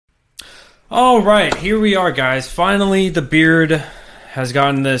All right, here we are, guys. Finally, the beard has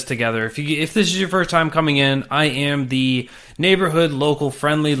gotten this together. If this is your first time coming in, I am the neighborhood, local,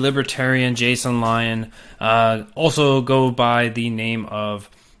 friendly libertarian Jason Lyon. Also go by the name of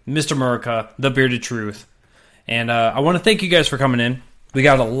Mr. Murica, the Bearded Truth. And I want to thank you guys for coming in. We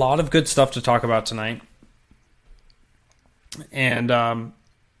got a lot of good stuff to talk about tonight. And I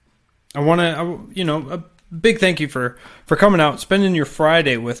want to, a big thank you for coming out, spending your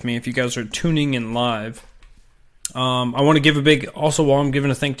Friday with me if you guys are tuning in live. I want to give while I'm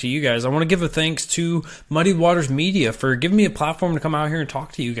giving a thank to you guys, I want to give a thanks to Muddy Waters Media for giving me a platform to come out here and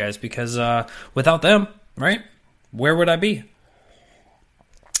talk to you guys, because without them, right, where would I be?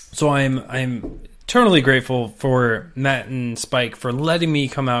 So I'm eternally grateful for Matt and Spike for letting me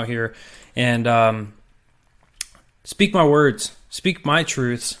come out here and speak my words, speak my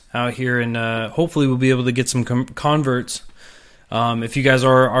truths out here, and hopefully we'll be able to get some converts. If you guys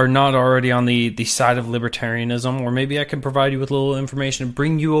are not already on the side of libertarianism, or maybe I can provide you with a little information and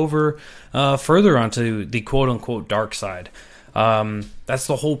bring you over further onto the quote-unquote dark side. That's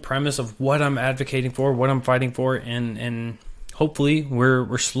the whole premise of what I'm advocating for, what I'm fighting for, and hopefully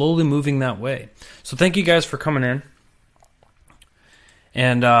we're slowly moving that way. So thank you guys for coming in.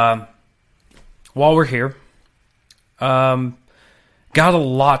 And while we're here, got a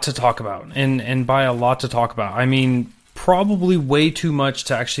lot to talk about. And by a lot to talk about, I mean probably way too much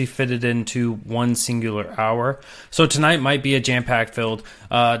to actually fit it into one singular hour. So tonight might be a jam-packed filled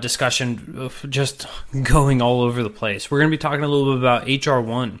discussion of just going all over the place. We're going to be talking a little bit about H.R.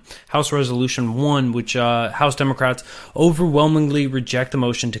 1, House Resolution 1, which House Democrats overwhelmingly reject the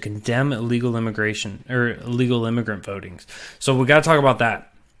motion to condemn illegal immigration or illegal immigrant votings. So we got to talk about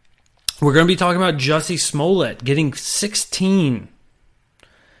that. We're going to be talking about Jussie Smollett getting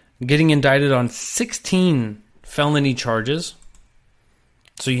indicted on 16 felony charges.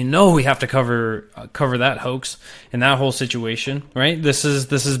 So we have to cover that hoax and that whole situation, right? This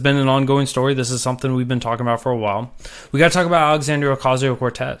has been an ongoing story. This is something we've been talking about for a while. We got to talk about Alexandria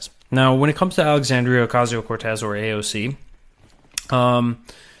Ocasio-Cortez. Now, when it comes to Alexandria Ocasio-Cortez, or AOC,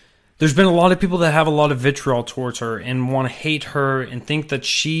 there's been a lot of people that have a lot of vitriol towards her and want to hate her and think that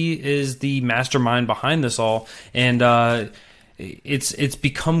she is the mastermind behind this all. And it's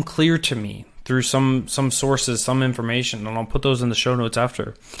become clear to me through some sources, some information, and I'll put those in the show notes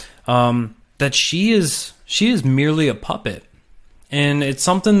after, that she is merely a puppet. And it's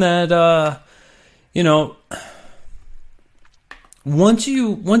something that, once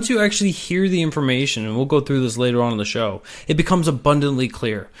you actually hear the information, and we'll go through this later on in the show, it becomes abundantly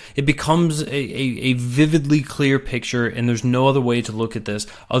clear. It becomes a vividly clear picture, and there's no other way to look at this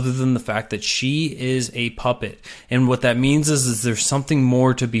other than the fact that she is a puppet. And what that means is there's something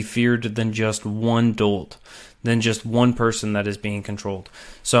more to be feared than just one dolt, than just one person that is being controlled.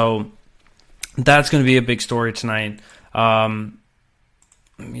 So that's going to be a big story tonight. Let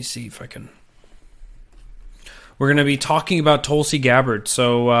me see if I can... We're going to be talking about Tulsi Gabbard.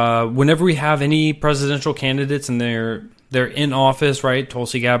 So whenever we have any presidential candidates and they're in office, right?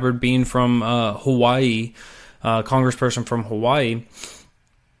 Tulsi Gabbard being from Hawaii, congressperson from Hawaii.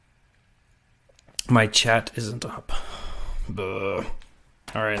 My chat isn't up. All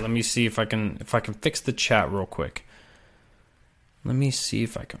right, let me see if I can fix the chat real quick. Let me see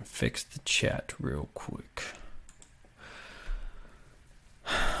if I can fix the chat real quick.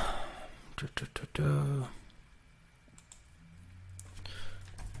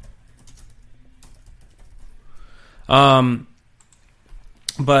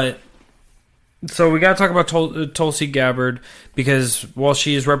 But so we got to talk about Tulsi Gabbard, because while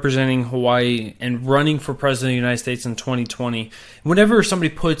she is representing Hawaii and running for president of the United States in 2020, whenever somebody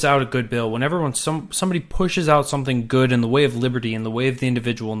puts out a good bill, whenever somebody pushes out something good in the way of liberty, in the way of the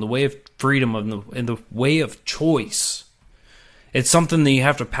individual, in the way of freedom, in the way of choice, it's something that you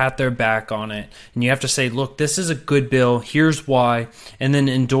have to pat their back on it, and you have to say, look, this is a good bill, here's why, and then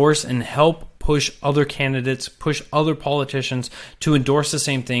endorse and help push other candidates, push other politicians to endorse the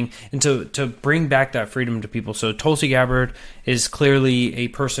same thing, and to bring back that freedom to people. So Tulsi Gabbard is clearly a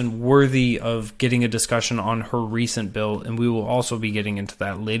person worthy of getting a discussion on her recent bill, and we will also be getting into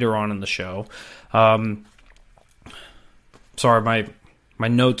that later on in the show. Sorry, my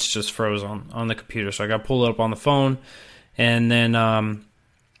notes just froze on the computer, so I got to pull it up on the phone. And then,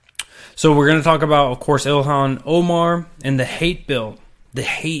 so we're going to talk about, of course, Ilhan Omar and the hate bill, the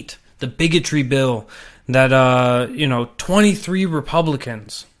bigotry bill that, 23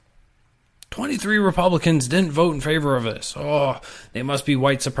 Republicans didn't vote in favor of this. Oh, they must be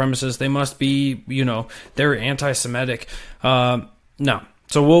white supremacists. They must be, they're anti-Semitic. No,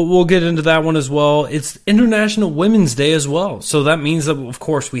 So we'll get into that one as well. It's International Women's Day as well. So that means that, of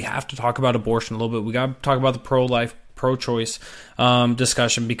course, we have to talk about abortion a little bit. We got to talk about the pro-life, pro-choice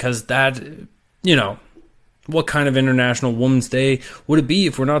discussion, because that, what kind of International Women's Day would it be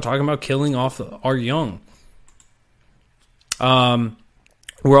if we're not talking about killing off our young? We're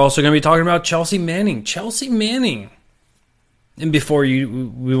also going to be talking about Chelsea Manning. Chelsea Manning. And before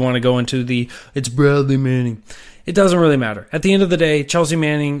we want to go into it's Bradley Manning. It doesn't really matter. At the end of the day, Chelsea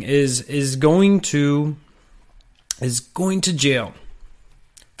Manning is going to jail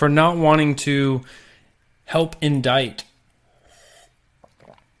for not wanting to help indict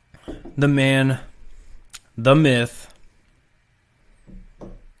the man, the myth,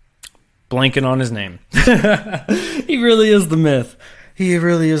 blanking on his name. He really is the myth. He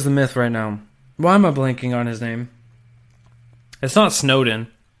really is the myth right now. Why am I blanking on his name? It's not Snowden.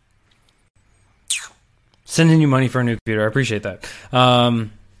 Sending you money for a new computer. I appreciate that.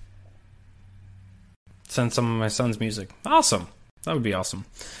 Send some of my son's music. Awesome. That would be awesome.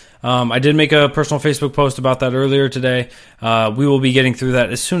 I did make a personal Facebook post about that earlier today. We will be getting through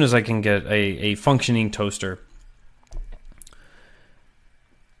that as soon as I can get a functioning toaster.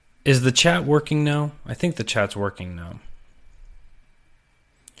 Is the chat working now? I think the chat's working now.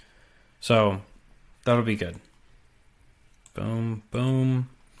 So, that'll be good. Boom, boom.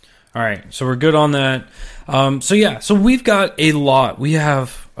 All right, so we're good on that. So we've got a lot. We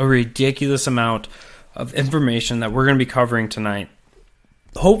have a ridiculous amount of information that we're going to be covering tonight.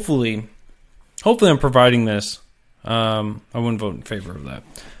 Hopefully I'm providing this. I wouldn't vote in favor of that.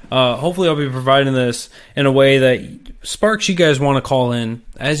 Hopefully I'll be providing this in a way that sparks you guys want to call in.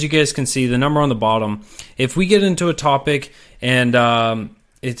 As you guys can see, the number on the bottom. If we get into a topic and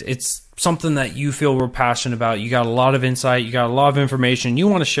it's something that you feel we're passionate about, you got a lot of insight, you got a lot of information, you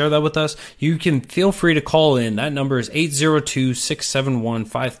want to share that with us, you can feel free to call in. That number is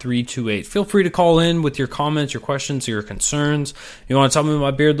 802-671-5328. Feel free to call in with your comments, your questions, your concerns. You want to tell me my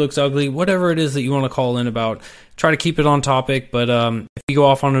beard looks ugly, whatever it is that you want to call in about. Try to keep it on topic, but if you go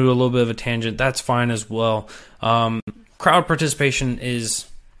off onto a little bit of a tangent, that's fine as well. Crowd participation is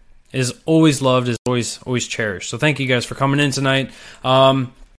always loved, is always cherished. So thank you guys for coming in tonight.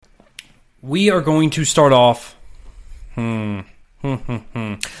 We are going to start off. Let's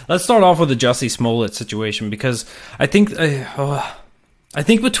start off with the Jussie Smollett situation, because I think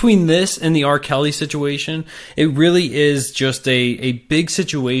between this and the R. Kelly situation, it really is just a big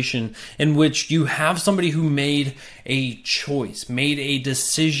situation in which you have somebody who made a choice, made a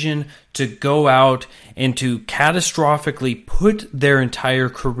decision to go out and to catastrophically put their entire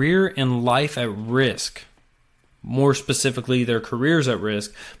career and life at risk. More specifically, their careers at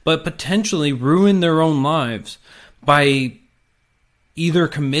risk, but potentially ruin their own lives by either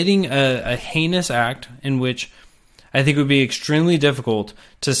committing a heinous act, in which I think it would be extremely difficult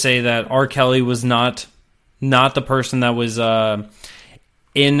to say that R. Kelly was not the person that was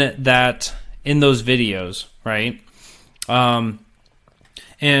in those videos, right? And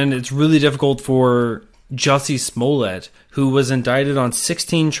it's really difficult for Jussie Smollett, who was indicted on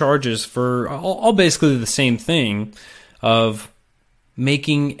 16 charges for all basically the same thing, of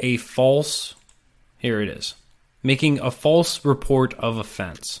making a false report of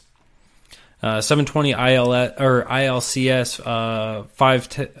offense. 720 ILCS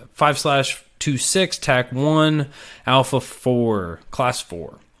 5/26 TAC 1 Alpha 4 Class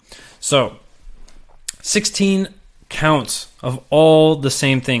 4. So 16 counts of all the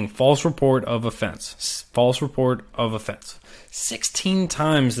same thing. False report of offense. 16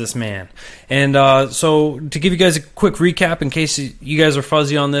 times, this man. And so to give you guys a quick recap, in case you guys are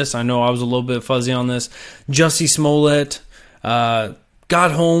fuzzy on this, I know I was a little bit fuzzy on this. Jussie Smollett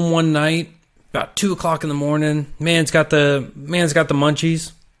got home one night about 2 o'clock in the morning. Man's got the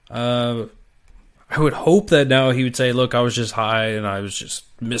munchies. I would hope that now he would say, look, I was just high and I was just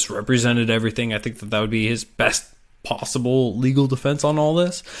misrepresented everything. I think that would be his best possible legal defense on all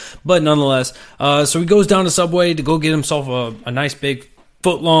this. But nonetheless, so he goes down to Subway to go get himself a nice big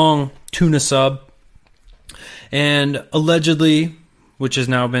foot-long tuna sub. And allegedly, which has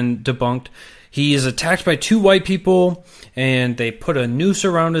now been debunked, he is attacked by 2 white people, and they put a noose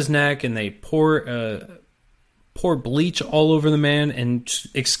around his neck, and they pour bleach all over the man, and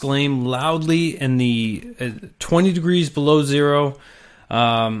exclaim loudly in the 20 degrees below zero.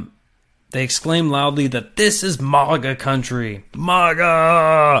 They exclaim loudly that this is MAGA country.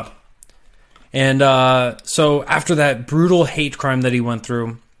 MAGA! And so after that brutal hate crime that he went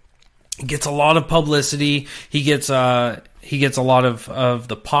through, he gets a lot of publicity. He gets a lot of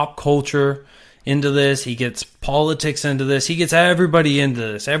the pop culture into this. He gets politics into this. He gets everybody into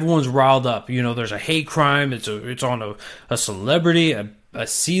this. Everyone's riled up. You know, there's a hate crime. It's on a celebrity, a a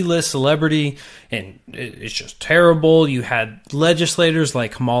C-list celebrity, and it's just terrible. You had legislators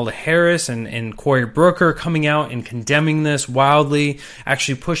like Kamala Harris and Cory Booker coming out and condemning this wildly,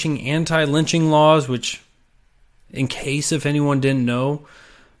 actually pushing anti-lynching laws, which, in case if anyone didn't know,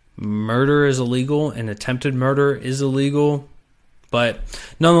 murder is illegal and attempted murder is illegal. But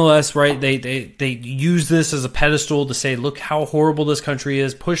nonetheless, right, they use this as a pedestal to say, look how horrible this country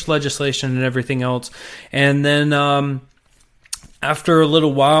is, push legislation and everything else. And then after a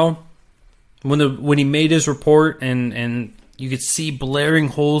little while, when he made his report and you could see glaring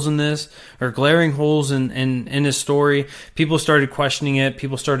holes in his story, people started questioning it,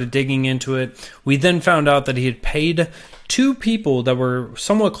 people started digging into it. We then found out that he had paid two people that were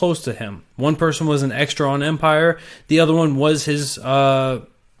somewhat close to him. One person was an extra on Empire. The other one was his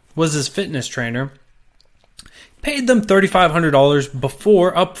fitness trainer. Paid them $3,500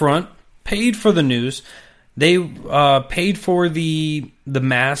 before upfront. Paid for the news. They paid for the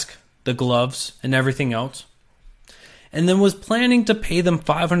mask, the gloves, and everything else. And then was planning to pay them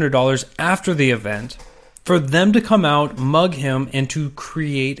 $500 after the event for them to come out, mug him, and to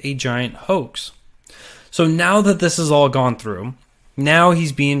create a giant hoax. So now that this has all gone through, now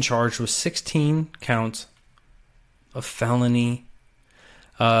he's being charged with 16 counts of felony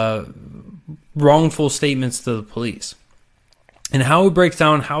wrongful statements to the police. And how it breaks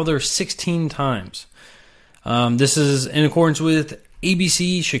down how there's 16 times. This is in accordance with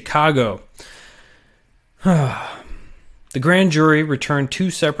ABC Chicago. The grand jury returned two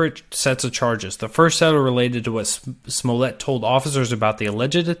separate sets of charges. The first set are related to what Smollett told officers about the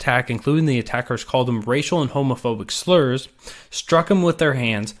alleged attack, including the attackers called him racial and homophobic slurs, struck him with their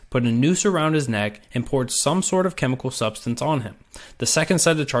hands, put a noose around his neck, and poured some sort of chemical substance on him. The second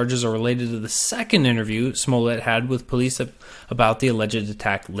set of charges are related to the second interview Smollett had with police about the alleged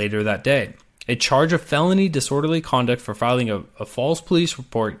attack later that day. A charge of felony disorderly conduct for filing a false police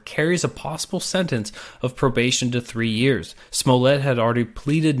report carries a possible sentence of probation to 3 years. Smollett had already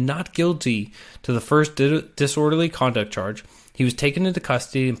pleaded not guilty to the first disorderly conduct charge. He was taken into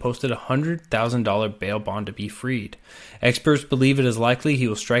custody and posted a $100,000 bail bond to be freed. Experts believe it is likely he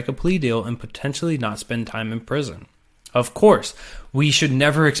will strike a plea deal and potentially not spend time in prison. Of course, we should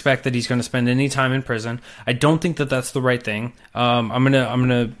never expect that he's going to spend any time in prison. I don't think that that's the right thing. I'm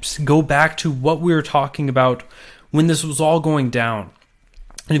gonna go back to what we were talking about when this was all going down.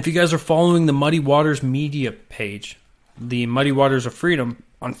 And if you guys are following the Muddy Waters media page, the Muddy Waters of Freedom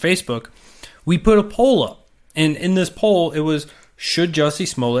on Facebook, we put a poll up. And in this poll, it was, should Jussie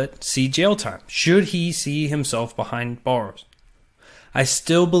Smollett see jail time? Should he see himself behind bars? I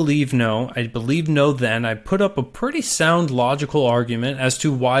still believe no. I believe no then. I put up a pretty sound logical argument as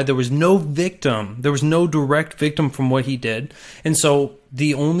to why there was no victim. There was no direct victim from what he did. And so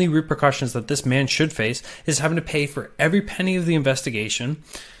the only repercussions that this man should face is having to pay for every penny of the investigation.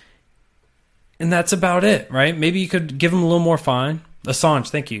 And that's about it, right? Maybe you could give him a little more fine. Assange,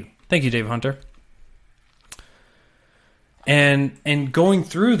 thank you. Thank you, Dave Hunter. And going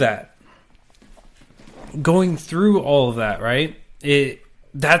through all of that, right?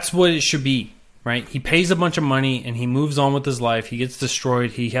 That's what it should be, right? He pays a bunch of money and he moves on with his life. He gets destroyed.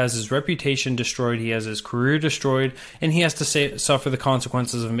 He has his reputation destroyed. He has his career destroyed, and he has to suffer the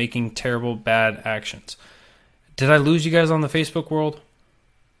consequences of making terrible, bad actions. Did I lose you guys on the Facebook world?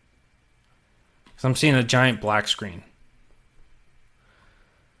 Because I'm seeing a giant black screen.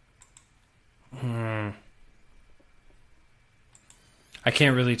 I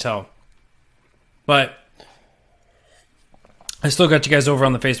can't really tell. But I still got you guys over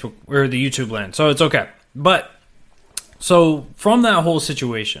on the Facebook or the YouTube land, so it's okay. But so from that whole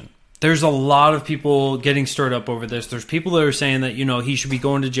situation, there's a lot of people getting stirred up over this. There's people that are saying that, he should be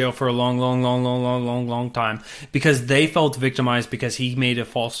going to jail for a long time because they felt victimized because he made a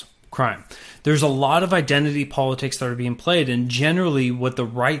false crime. There's a lot of identity politics that are being played, and generally what the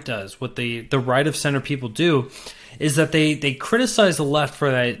right does, what the right of center people do, is that they criticize the left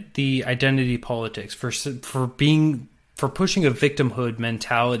for the identity politics, for pushing a victimhood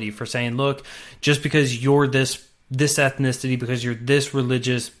mentality, for saying, look, just because you're this ethnicity, because you're this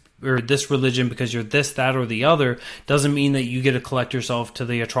religious or this religion, because you're this, that, or the other, doesn't mean that you get to collect yourself to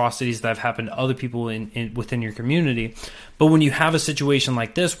the atrocities that have happened to other people within your community. But when you have a situation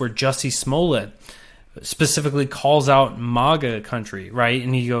like this where Jussie Smollett specifically calls out MAGA country, right?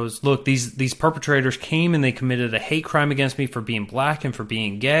 And he goes, look, these perpetrators came and they committed a hate crime against me for being black and for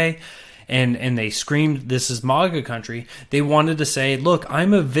being gay. And they screamed, this is MAGA country. They wanted to say, look,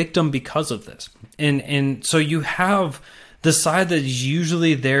 I'm a victim because of this. And so you have the side that is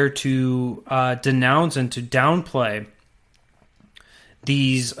usually there to denounce and to downplay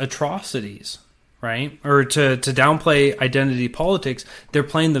these atrocities, right? Or to downplay identity politics, they're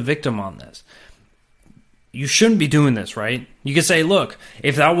playing the victim on this. You shouldn't be doing this, right? You could say, look,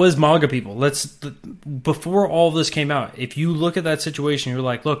 if that was MAGA people, before all this came out, if you look at that situation, you're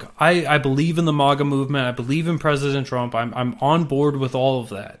like, look, I believe in the MAGA movement. I believe in President Trump. I'm on board with all of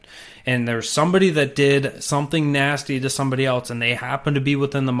that. And there's somebody that did something nasty to somebody else, and they happen to be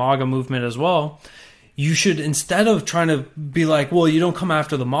within the MAGA movement as well. You should, instead of trying to be like, well, you don't come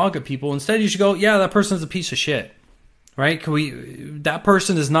after the MAGA people, instead you should go, yeah, that person's a piece of shit. Right? That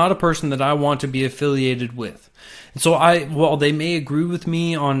person is not a person that I want to be affiliated with. And so while they may agree with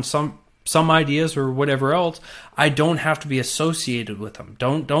me on some ideas or whatever else, I don't have to be associated with them.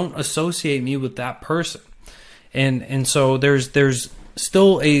 Don't associate me with that person. And so there's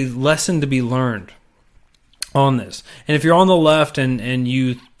still a lesson to be learned on this. And if you're on the left and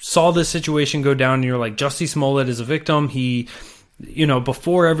you saw this situation go down and you're like, Jussie Smollett is a victim, he,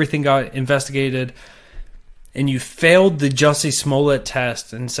 before everything got investigated, and you failed the Jussie Smollett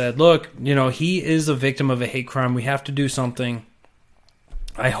test and said, look, he is a victim of a hate crime. We have to do something.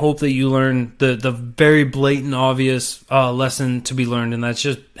 I hope that you learn the very blatant, obvious lesson to be learned, and that's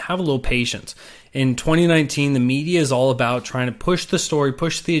just have a little patience. In 2019, the media is all about trying to push the story,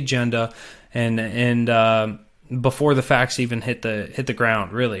 push the agenda, and before the facts even hit the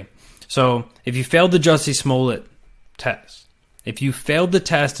ground, really. So if you failed the Jussie Smollett test, if you failed the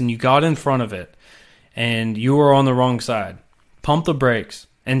test and you got in front of it, and you were on the wrong side, pump the brakes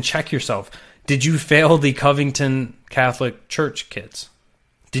and check yourself. Did you fail the Covington Catholic Church kids?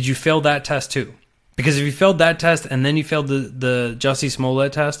 Did you fail that test too? Because if you failed that test and then you failed the Jussie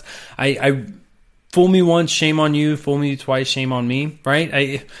Smollett test, I fool me once, shame on you. Fool me twice, shame on me.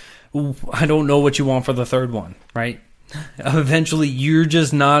 Right? I don't know what you want for the third one. Right? Eventually, you're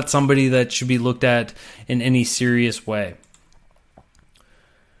just not somebody that should be looked at in any serious way.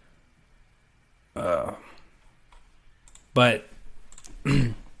 But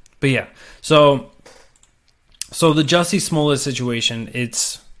yeah, so the Jussie Smollett situation,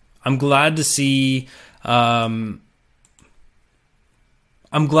 I'm glad to see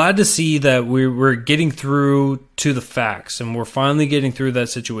that we're getting through to the facts, and we're finally getting through that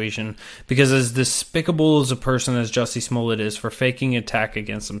situation, because as despicable as a person as Jussie Smollett is for faking an attack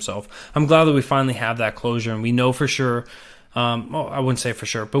against himself, I'm glad that we finally have that closure, and we know for sure, I wouldn't say for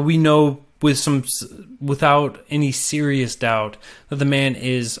sure, but we know without any serious doubt that the man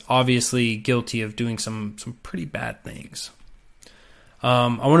is obviously guilty of doing some pretty bad things. I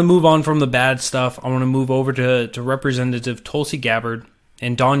want to move on from the bad stuff. I want to move over to Representative Tulsi Gabbard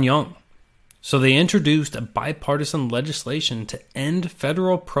and Don Young. So they introduced a bipartisan legislation to end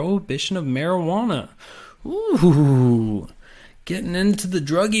federal prohibition of marijuana. Ooh, getting into the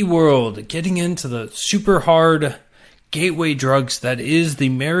druggy world, getting into the super hard gateway drugs that is the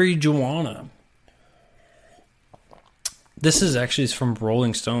marijuana. This is actually from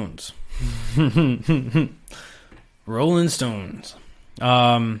Rolling Stones. Rolling Stones.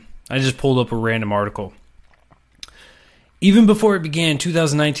 I just pulled up a random article. Even before it began,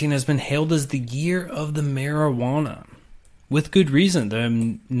 2019 has been hailed as the year of the marijuana. With good reason.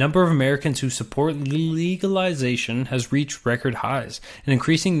 The number of Americans who support legalization has reached record highs. An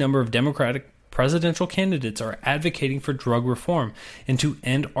increasing number of Democratic presidential candidates are advocating for drug reform and to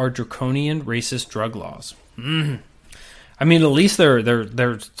end our draconian racist drug laws. I mean, at least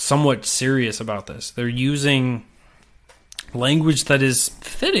they're somewhat serious about this. They're using language that is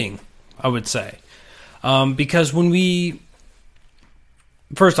fitting, I would say, because when we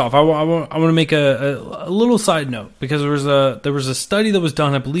first off, I want to make a little side note, because there was a study that was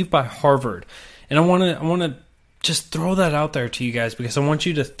done, I believe, by Harvard, and I want to just throw that out there to you guys because I want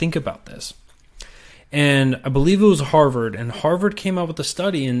you to think about this. And I believe it was Harvard, and Harvard came out with a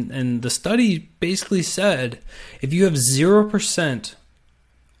study, and the study basically said if you have 0%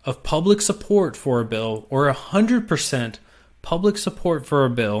 of public support for a bill or 100% public support for a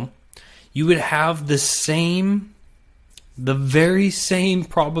bill, you would have the very same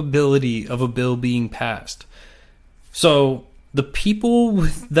probability of a bill being passed. So the people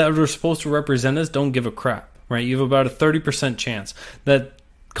that are supposed to represent us don't give a crap, right? You have about a 30% chance that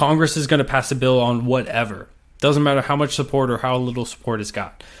Congress is going to pass a bill on whatever. Doesn't matter how much support or how little support it's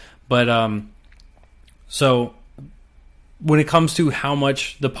got. But so when it comes to how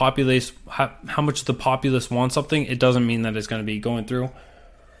much the populace wants something, it doesn't mean that it's going to be going through.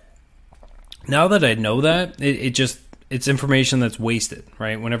 Now that I know that, it's information that's wasted,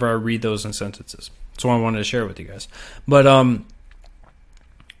 right? Whenever I read those in sentences. So I wanted to share it with you guys. But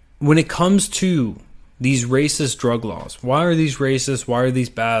when it comes to these racist drug laws, why are these racist? Why are these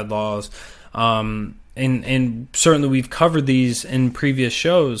bad laws? And certainly we've covered these in previous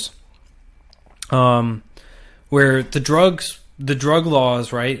shows. where the drug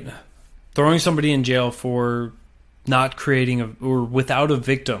laws, right, throwing somebody in jail for not creating or without a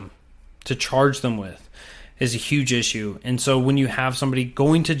victim to charge them with is a huge issue. And so when you have somebody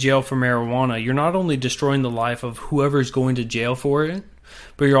going to jail for marijuana, you're not only destroying the life of whoever's going to jail for it,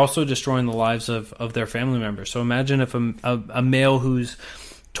 but you're also destroying the lives of their family members. So imagine if a male who's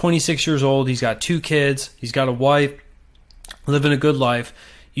 26 years old, he's got 2 kids, he's got a wife, living a good life,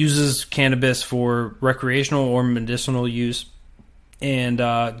 uses cannabis for recreational or medicinal use, and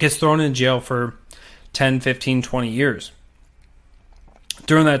gets thrown in jail for 10, 15, 20 years.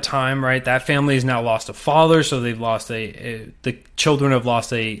 During that time, right, that family has now lost a father, so they've lost the children have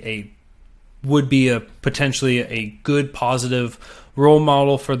lost would be a potentially a good, positive role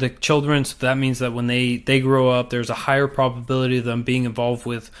model for the children. So that means that when they grow up, there's a higher probability of them being involved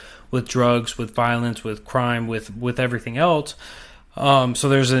with drugs, with violence, with crime, with everything else. So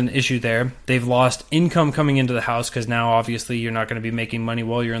there's an issue there. They've lost income coming into the house because now obviously you're not going to be making money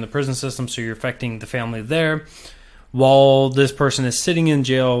while you're in the prison system, so you're affecting the family there. While this person is sitting in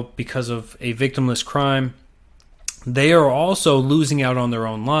jail because of a victimless crime, they are also losing out on their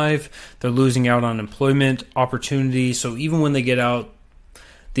own life. They're losing out on employment opportunities. So even when they get out,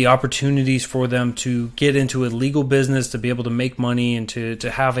 the opportunities for them to get into a legal business, to be able to make money, and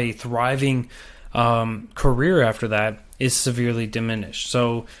to have a thriving career after that is severely diminished.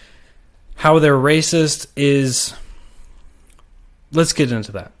 So how they're racist is, let's get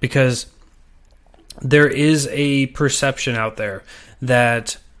into that, because there is a perception out there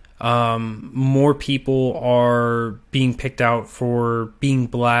that more people are being picked out for being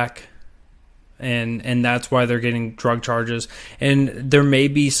black, and that's why they're getting drug charges. And there may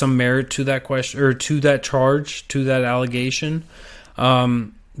be some merit to that question, or to that charge, to that allegation.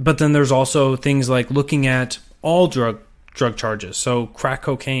 But then there's also things like looking at all drug charges. So crack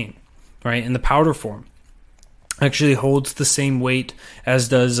cocaine, right, in the powder form, actually holds the same weight as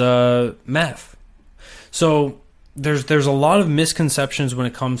does meth. So there's a lot of misconceptions when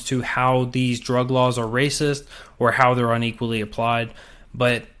it comes to how these drug laws are racist or how they're unequally applied.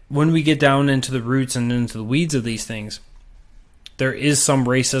 But when we get down into the roots and into the weeds of these things, there is some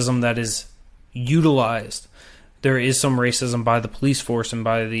racism that is utilized. There is some racism by the police force and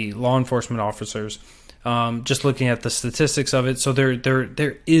by the law enforcement officers. Just looking at the statistics of it, so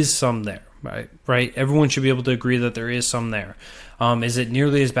there is some there, right? Everyone should be able to agree that there is some there. Is it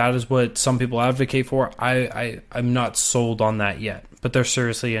nearly as bad as what some people advocate for? I'm not sold on that yet, but there's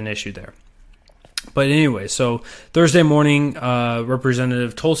seriously an issue there. But anyway, so Thursday morning,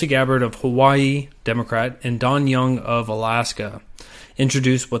 Representative Tulsi Gabbard of Hawaii, Democrat, and Don Young of Alaska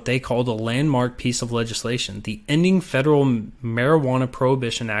introduced what they called a landmark piece of legislation, the Ending Federal Marijuana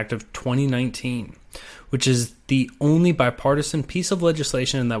Prohibition Act of 2019, which is the only bipartisan piece of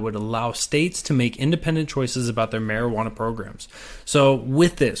legislation that would allow states to make independent choices about their marijuana programs. So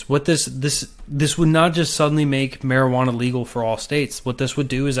with this, this would not just suddenly make marijuana legal for all states. What this would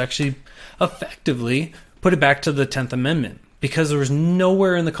do is actually effectively put it back to the 10th Amendment, because there is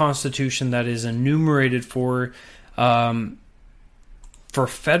nowhere in the Constitution that is enumerated for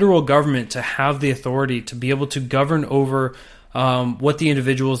federal government to have the authority to be able to govern over what the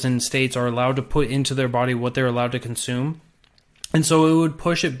individuals in states are allowed to put into their body, what they're allowed to consume. And so it would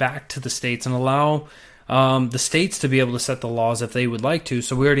push it back to the states and allow the states to be able to set the laws if they would like to.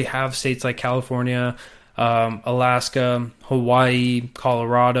 So we already have states like California, Alaska, Hawaii,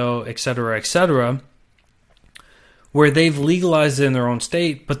 Colorado, etc., where they've legalized it in their own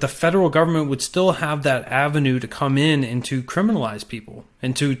state, but the federal government would still have that avenue to come in and to criminalize people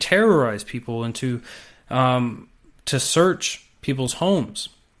and to terrorize people and to search people's homes.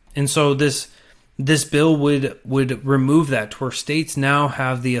 And so this bill would remove that, to where states now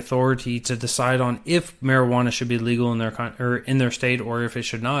have the authority to decide on if marijuana should be legal in their state or if it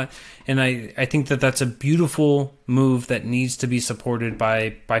should not. And I think that that's a beautiful move that needs to be supported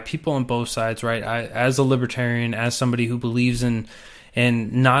by people on both sides, right? As a libertarian, as somebody who believes in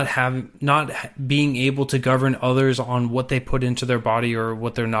not being able to govern others on what they put into their body or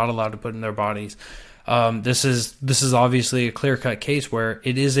what they're not allowed to put in their bodies. This is obviously a clear-cut case where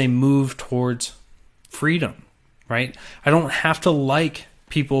it is a move towards freedom, right? I don't have to like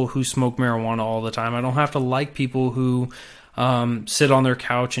people who smoke marijuana all the time. I don't have to like people who sit on their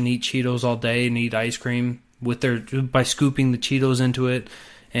couch and eat Cheetos all day and eat ice cream by scooping the Cheetos into it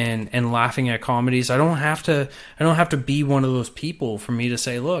and laughing at comedies. I don't have to be one of those people for me to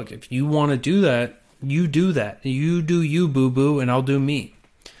say, look, if you want to do that, you do that. You do you, boo-boo, and I'll do me.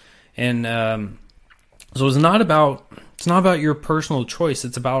 And so it's not about your personal choice.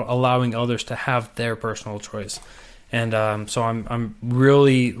 It's about allowing others to have their personal choice. And so I'm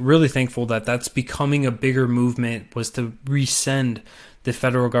really, really thankful that that's becoming a bigger movement, was to rescind the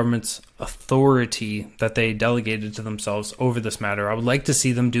federal government's authority that they delegated to themselves over this matter. I would like to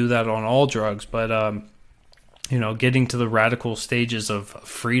see them do that on all drugs, but getting to the radical stages of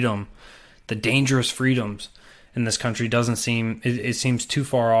freedom, the dangerous freedoms in this country doesn't seem, it seems too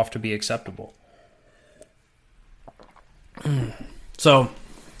far off to be acceptable. So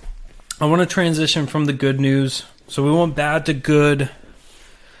I want to transition from the good news. So we went bad to good.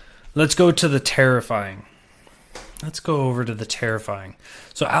 Let's go to the terrifying. Let's go over to the terrifying.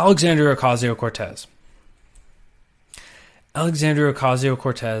 So Alexandria Ocasio-Cortez. Alexandria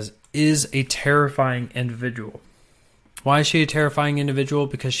Ocasio-Cortez is a terrifying individual. Why is she a terrifying individual?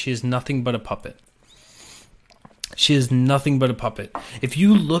 Because she is nothing but a puppet. She is nothing but a puppet. If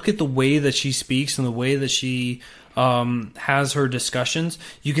you look at the way that she speaks and the way that she has her discussions,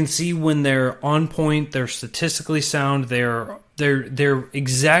 you can see when they're on point, they're statistically sound, they're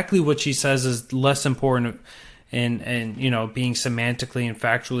exactly what she says is less important and being semantically and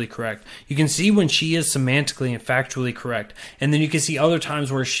factually correct. You can see when she is semantically and factually correct, and then you can see other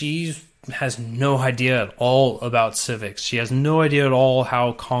times where she has no idea at all about civics. She has no idea at all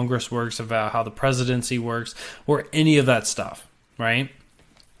how Congress works, about how the presidency works, or any of that stuff, right?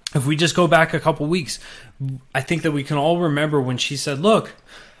 If we just go back a couple weeks, I think that we can all remember when she said, look,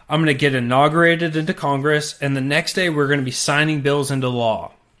 I'm going to get inaugurated into Congress, and the next day we're going to be signing bills into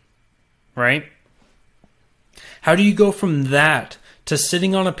law, right? How do you go from that to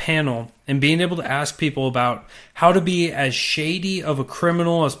sitting on a panel and being able to ask people about how to be as shady of a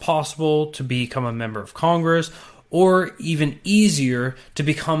criminal as possible to become a member of Congress, or even easier to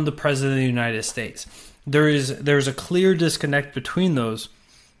become the president of the United States? There's a clear disconnect between those,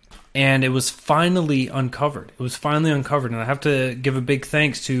 and it was finally uncovered. And I have to give a big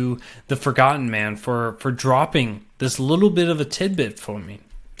thanks to the Forgotten Man for dropping this little bit of a tidbit for me.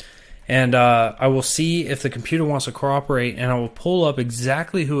 And I will see if the computer wants to cooperate, and I will pull up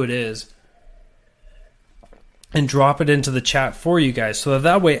exactly who it is and drop it into the chat for you guys. So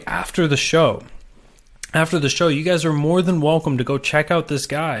that way, after the show, you guys are more than welcome to go check out this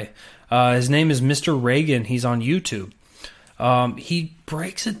guy. His name is Mr. Reagan. He's on YouTube. He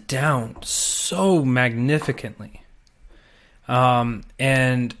breaks it down so magnificently.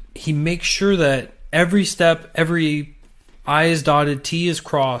 And he makes sure that every step, every I is dotted, T is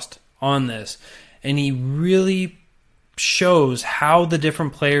crossed on this, and he really shows how the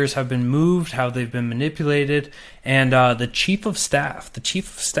different players have been moved, how they've been manipulated, and the chief of staff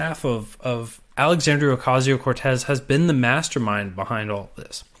of Alexandria Ocasio-Cortez has been the mastermind behind all of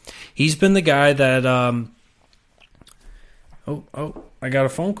this. He's been the guy that I got a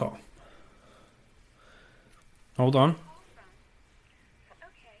phone call. Hold on.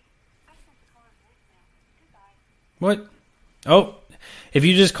 What? Oh, if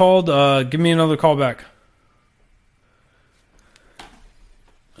you just called, give me another call back.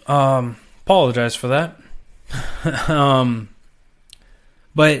 Apologize for that.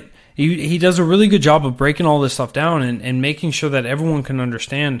 But he does a really good job of breaking all this stuff down and making sure that everyone can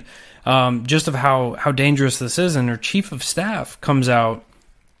understand just of how dangerous this is. And her chief of staff comes out,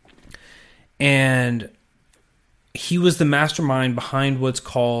 and he was the mastermind behind what's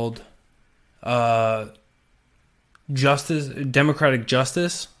called Democratic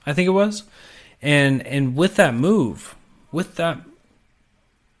Justice, I think it was. And with that move,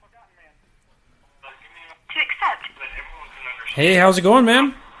 Hey, how's it going,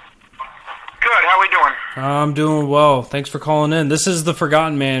 man? Good, how we doing? I'm doing well. Thanks for calling in. This is the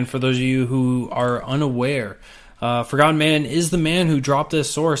Forgotten Man, for those of you who are unaware. Forgotten Man is the man who dropped this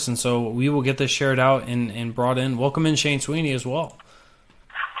source, and so we will get this shared out and brought in. Welcome in Shane Sweeney as well.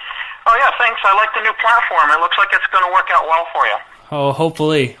 Oh yeah, thanks. I like the new platform. It looks like it's going to work out well for you. Oh,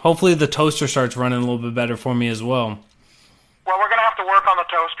 hopefully. Hopefully the toaster starts running a little bit better for me as well. Well, we're going to have to work on the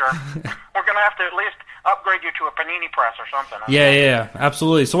toaster. We're going to have to at least upgrade you to a panini press or something. Yeah,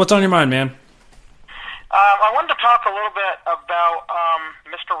 absolutely. So what's on your mind, man? I wanted to talk a little bit about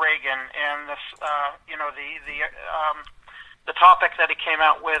Mr. Reagan and this, the topic that he came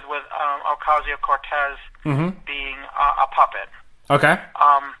out with Ocasio-Cortez being a puppet. Okay.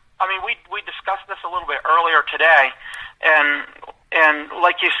 I mean, we discussed this a little bit earlier today, and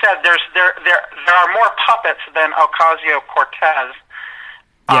like you said, there are more puppets than Ocasio-Cortez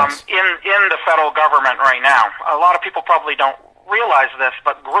in the federal government right now. A lot of people probably don't realize this,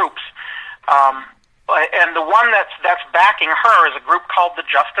 but groups. And the one that's backing her is a group called the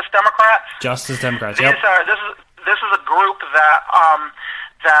Justice Democrats. Justice Democrats. Yep. This is a group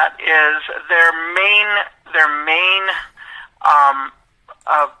that is their main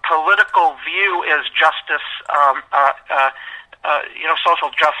political view is justice,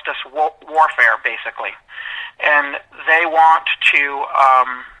 social justice warfare, basically, and they want to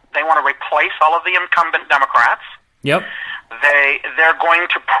replace all of the incumbent Democrats. Yep. They're going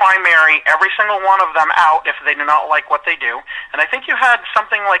to primary every single one of them out if they do not like what they do. And I think you had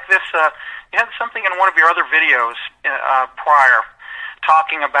something like this. You had something in one of your other videos prior,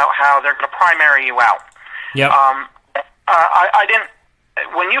 talking about how they're going to primary you out. Yep. I didn't.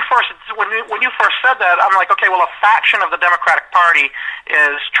 When you first said that, I'm like, okay, well, a faction of the Democratic Party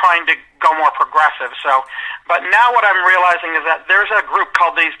is trying to go more progressive. So, but now what I'm realizing is that there's a group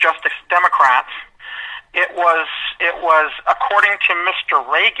called these Justice Democrats. It was according to Mr.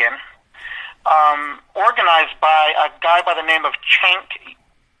 Reagan, organized by a guy by the name of Cenk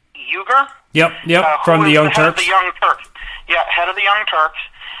Uygur. Yep. From the Young Turks. Head of the Young Turks.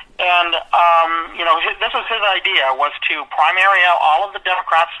 And, this was his idea, was to primary out all of the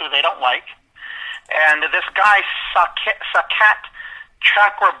Democrats who they don't like. And this guy, Saket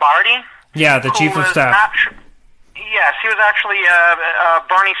Chakrabarty. Yeah, the chief of staff. Yes, he was actually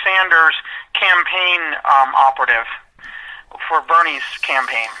Bernie Sanders' campaign operative for Bernie's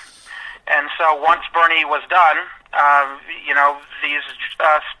campaign. And so once Bernie was done, these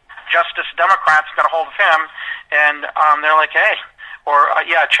Justice Democrats got a hold of him, and they're like, hey,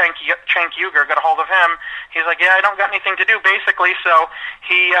 Cenk Uygur got a hold of him. He's like, yeah, I don't got anything to do, basically. So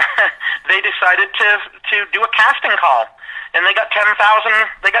they decided to do a casting call, and they got 10,000.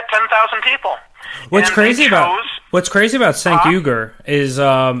 They got 10,000 people. What's crazy about Cenk Uygur is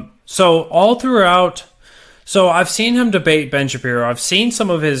so all throughout. So I've seen him debate Ben Shapiro. I've seen some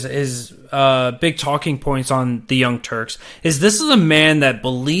of his big talking points on the Young Turks. This is a man that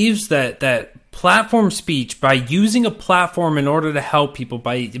believes that platform speech, by using a platform in order to help people,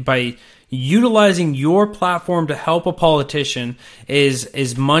 by utilizing your platform to help a politician,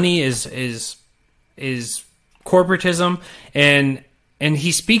 is money, is corporatism, and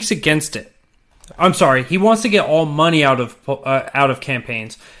he speaks against it. I'm sorry, he wants to get all money out of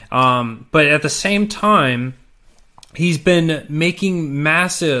campaigns, but at the same time, he's been making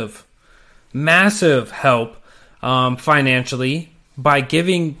massive help financially by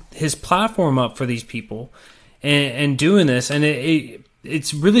giving his platform up for these people and doing this, and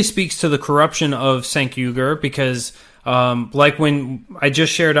it really speaks to the corruption of Cenk Uygur, because like when I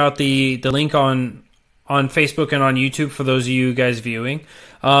just shared out the link on Facebook and on YouTube for those of you guys viewing,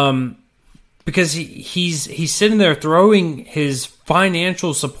 because he's sitting there throwing his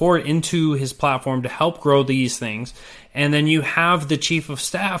financial support into his platform to help grow these things, and then you have the chief of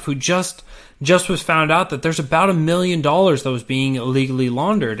staff who just was found out that there's about $1 million that was being illegally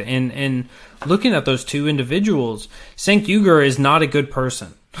laundered, and looking at those two individuals, Cenk Uygur is not a good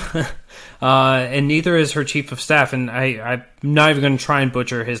person, and neither is her chief of staff, and I'm not even going to try and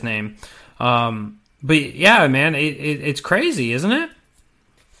butcher his name, but yeah, man, it's crazy, isn't it?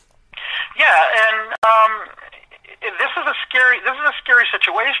 Yeah, and this is a scary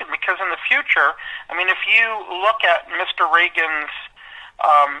situation, because in the future, I mean, if you look at Mr. Reagan's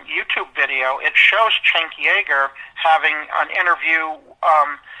YouTube video, it shows Cenk Uygur having an interview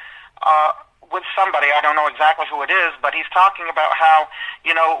with somebody. I don't know exactly who it is, but he's talking about how,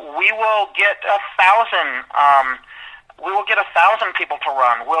 we will get 1,000 people to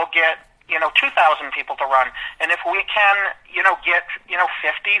run. We'll get 2,000 people to run. And if we can, get,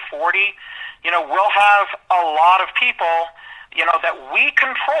 50, 40, we'll have a lot of people, that we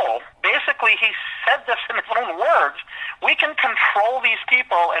control. Basically, he said this in his own words. We can control these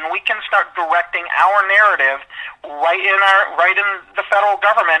people, and we can start directing our narrative right in the federal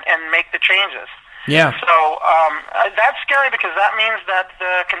government and make the changes. Yeah. So that's scary, because that means that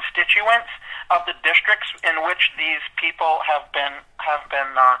the constituents of the districts in which these people have been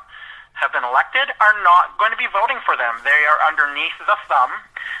elected are not going to be voting for them. They are underneath the thumb.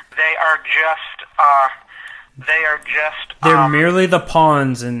 They're merely the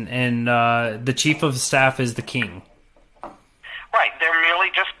pawns, and the chief of staff is the king. Right, they're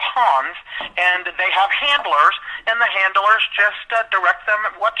merely just pawns, and they have handlers, and the handlers just direct them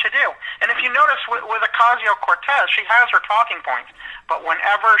what to do. And if you notice with Ocasio-Cortez, she has her talking points, but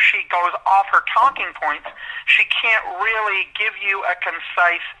whenever she goes off her talking points, she can't really give you a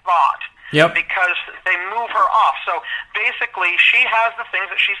concise thought. Yep. Because they move her off. So basically, she has the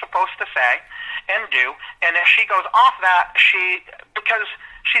things that she's supposed to say and do, and if she goes off that, because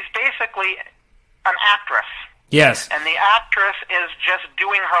she's basically an actress. Yes. And the actress is just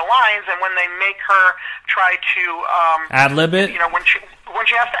doing her lines, and when they make her try to ad-lib it, when she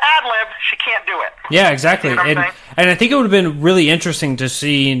has to ad-lib, she can't do it. Yeah, exactly. And I think it would have been really interesting to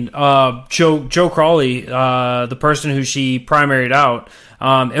see Joe Crowley, the person who she primaried out,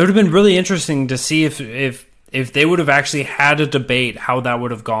 It would have been really interesting to see if they would have actually had a debate, how that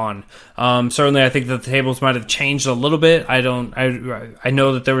would have gone. Certainly, I think that the tables might have changed a little bit. I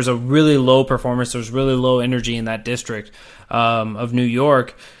know that there was a really low performance. There was really low energy in that district of New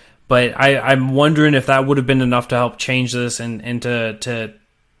York. But I'm wondering if that would have been enough to help change this and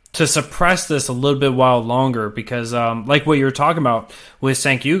to suppress this a little bit while longer, because like what you were talking about with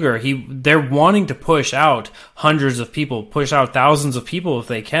Cenk Uygur, they're wanting to push out hundreds of people, push out thousands of people if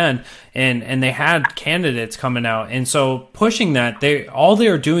they can, and they had candidates coming out, and so pushing that, all they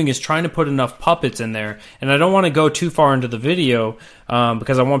are doing is trying to put enough puppets in there. And I don't want to go too far into the video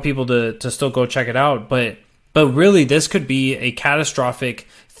because I want people to still go check it out, but really this could be a catastrophic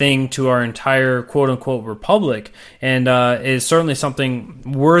thing to our entire quote-unquote republic, and is certainly something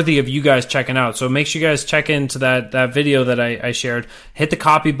worthy of you guys checking out. So make sure you guys check into that video that I shared. Hit the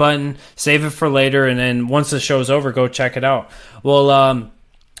copy button, save it for later, and then once the show's over, go check it out. Well,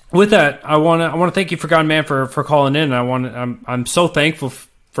 with that, I want to thank you, Forgotten Man, for calling in. I'm so thankful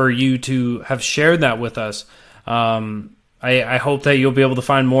for you to have shared that with us. I hope that you'll be able to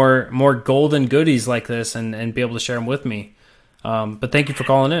find more golden goodies like this and be able to share them with me. But thank you for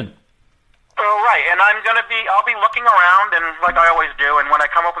calling in. Oh, right, and I'll be looking around, and like I always do, and when I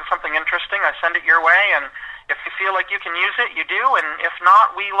come up with something interesting, I send it your way, and if you feel like you can use it, you do, and if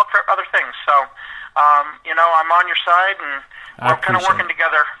not, we look for other things. So, I'm on your side, and we're kind of working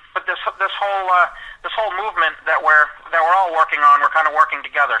together. But this whole movement that we're all working on, we're kind of working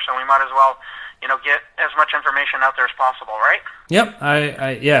together, so we might as well get as much information out there as possible, right?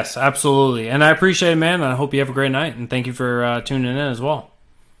 Yep, yes, absolutely. And I appreciate it, man. I hope you have a great night, and thank you for tuning in as well.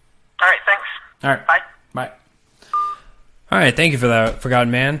 All right, thanks. All right. Bye. All right, thank you for that,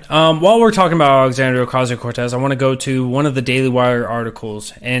 Forgotten Man. While we're talking about Alexandria Ocasio-Cortez, I want to go to one of the Daily Wire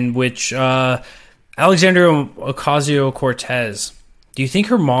articles in which Alexandria Ocasio-Cortez, do you think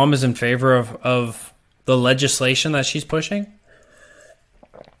her mom is in favor of the legislation that she's pushing?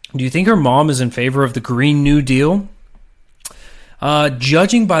 Do you think her mom is in favor of the Green New Deal?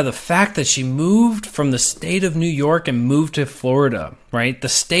 Judging by the fact that she moved from the state of New York and moved to Florida, right? The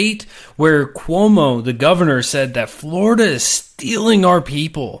state where Cuomo, the governor, said that Florida is stealing our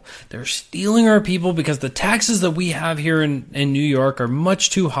people. They're stealing our people because the taxes that we have here in New York are much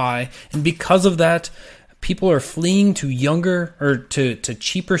too high. And because of that, people are fleeing to to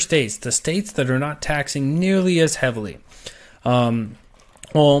cheaper states, the states that are not taxing nearly as heavily.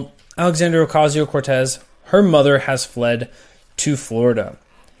 Well, Alexandria Ocasio-Cortez, her mother has fled to Florida.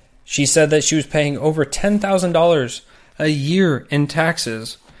 She said that she was paying over $10,000 a year in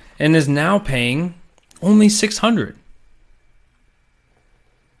taxes and is now paying only $600.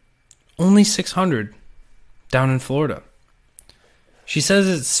 Only $600 down in Florida. She says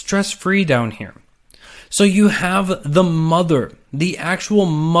it's stress-free down here. So you have the mother, the actual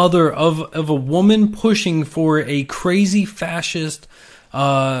mother of a woman pushing for a crazy fascist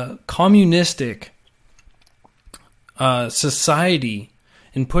communistic society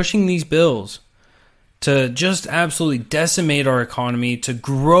and pushing these bills to just absolutely decimate our economy, to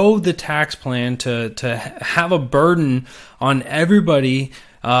grow the tax plan, to have a burden on everybody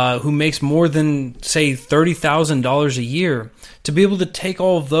who makes more than, say, $30,000 a year, to be able to take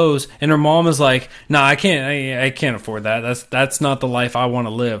all of those. And her mom is like, "Nah, I can't afford that. That's not the life I want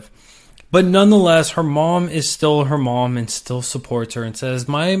to live." But nonetheless, her mom is still her mom and still supports her and says,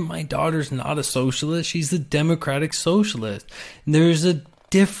 my daughter's not a socialist. She's a democratic socialist. And there's a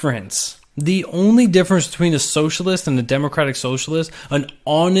difference. The only difference between a socialist and a democratic socialist, an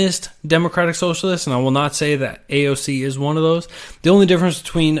honest democratic socialist, and I will not say that AOC is one of those, the only difference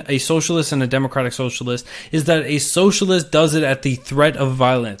between a socialist and a democratic socialist is that a socialist does it at the threat of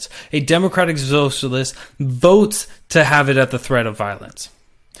violence. A democratic socialist votes to have it at the threat of violence.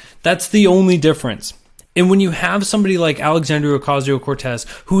 That's the only difference. And when you have somebody like Alexandria Ocasio-Cortez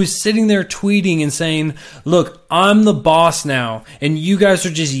who is sitting there tweeting and saying, "Look, I'm the boss now, and you guys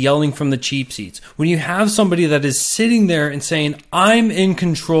are just yelling from the cheap seats." When you have somebody that is sitting there and saying, "I'm in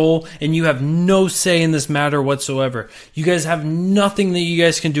control, and you have no say in this matter whatsoever. You guys have nothing that you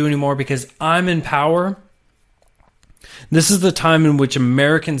guys can do anymore because I'm in power," this is the time in which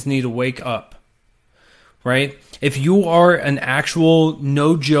Americans need to wake up. Right? If you are an actual,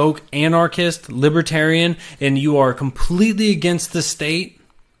 no joke, anarchist, libertarian, and you are completely against the state,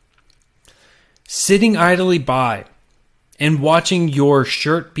 sitting idly by and watching your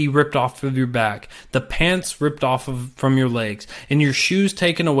shirt be ripped off of your back, the pants ripped off from your legs, and your shoes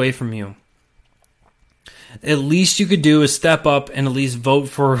taken away from you, at least you could do is step up and at least vote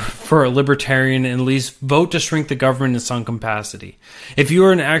for a libertarian and at least vote to shrink the government in some capacity. If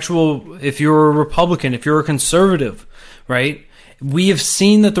you're a Republican, if you're a conservative, right? We have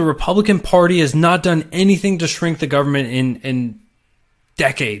seen that the Republican Party has not done anything to shrink the government in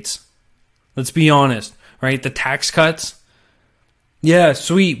decades. Let's be honest, right? The tax cuts. Yeah,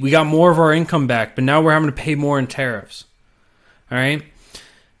 sweet. We got more of our income back, but now we're having to pay more in tariffs. All right?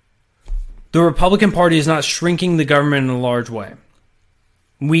 The Republican Party is not shrinking the government in a large way.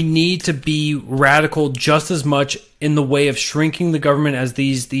 We need to be radical just as much in the way of shrinking the government as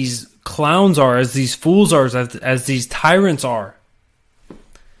these clowns are, as these fools are, as these tyrants are.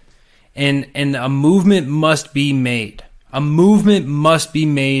 And a movement must be made. A movement must be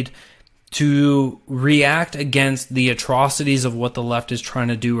made to react against the atrocities of what the left is trying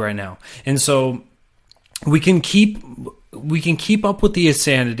to do right now. And so we can keep up with the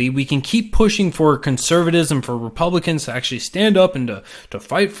insanity. We can keep pushing for conservatism, for Republicans to actually stand up and to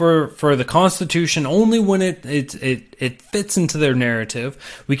fight for the Constitution only when it fits into their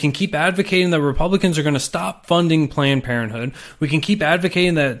narrative. We can keep advocating that Republicans are going to stop funding Planned Parenthood. We can keep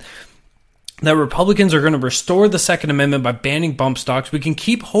advocating that Republicans are going to restore the Second Amendment by banning bump stocks. We can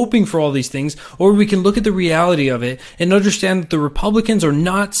keep hoping for all these things, or we can look at the reality of it and understand that the Republicans are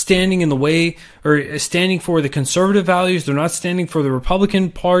not standing in the way or standing for the conservative values. They're not standing for the Republican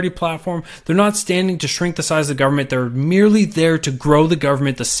Party platform. They're not standing to shrink the size of the government. They're merely there to grow the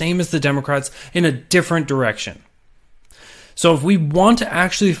government the same as the Democrats in a different direction. So if we want to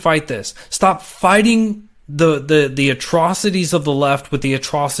actually fight this, stop fighting the atrocities of the left with the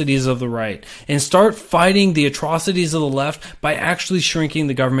atrocities of the right, and start fighting the atrocities of the left by actually shrinking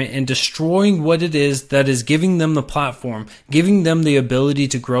the government and destroying what it is that is giving them the platform, giving them the ability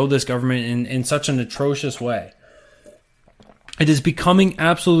to grow this government in such an atrocious way. It is becoming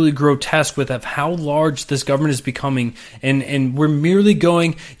absolutely grotesque with how large this government is becoming, and we're merely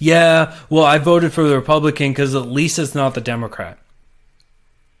going, yeah, well, I voted for the Republican because at least it's not the Democrat.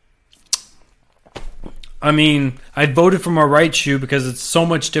 I mean, I voted for my right shoe because it's so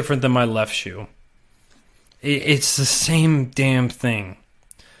much different than my left shoe. It's the same damn thing.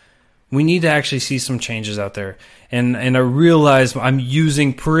 We need to actually see some changes out there. And I realize I'm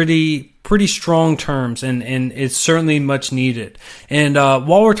using pretty strong terms, and it's certainly much needed. And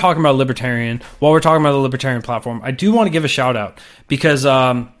while we're talking about the Libertarian platform, I do want to give a shout out because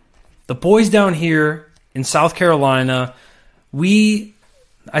the boys down here in South Carolina, I'm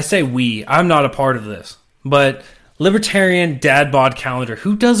not a part of this. But Libertarian Dad Bod Calendar.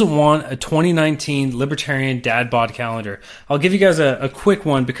 Who doesn't want a 2019 Libertarian Dad Bod Calendar? I'll give you guys a quick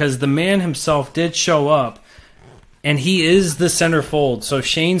one because the man himself did show up, and he is the centerfold. So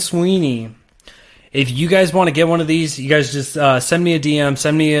Shane Sweeney, if you guys want to get one of these, you guys just send me a DM,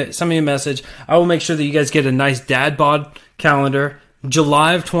 send me a message. I will make sure that you guys get a nice Dad Bod Calendar.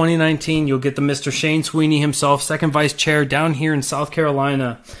 July of 2019, you'll get the Mr. Shane Sweeney himself, second vice chair down here in South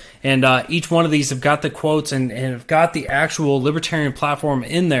Carolina. And each one of these have got the quotes and have got the actual libertarian platform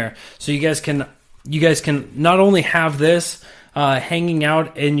in there. So you guys can not only have this hanging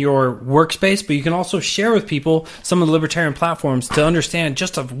out in your workspace, but you can also share with people some of the libertarian platforms to understand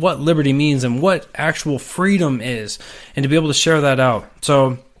just of what liberty means and what actual freedom is, and to be able to share that out.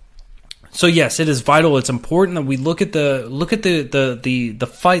 So yes, it is vital. It's important that we look at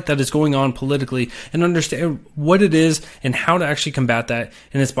the fight that is going on politically and understand what it is and how to actually combat that.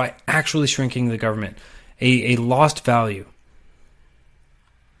 And it's by actually shrinking the government, a lost value.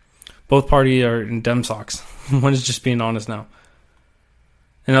 Both parties are in dem socks. One is just being honest now.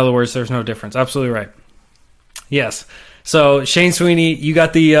 In other words, there's no difference. Absolutely right. Yes. So Shane Sweeney, you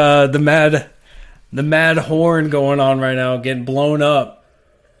got the mad horn going on right now, getting blown up.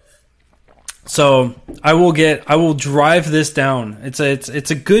 So I will drive this down. It's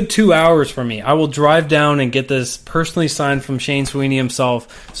a good 2 hours for me. I will drive down and get this personally signed from Shane Sweeney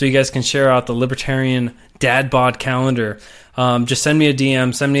himself, so you guys can share out the Libertarian Dad Bod Calendar. Just send me a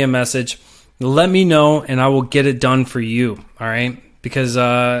DM, send me a message, let me know, and I will get it done for you. All right. Because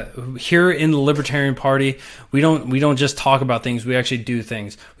here in the Libertarian Party, we don't just talk about things. We actually do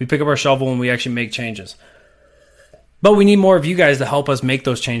things. We pick up our shovel and we actually make changes. But we need more of you guys to help us make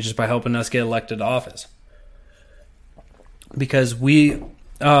those changes by helping us get elected to office. Because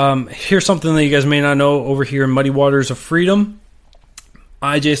here's something that you guys may not know over here in Muddy Waters of Freedom.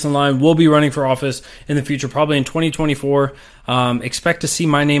 I, Jason Lyon, will be running for office in the future, probably in 2024. Expect to see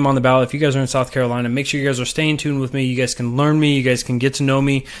my name on the ballot. If you guys are in South Carolina, make sure you guys are staying tuned with me. You guys can learn me. You guys can get to know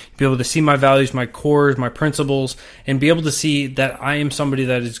me, be able to see my values, my cores, my principles, and be able to see that I am somebody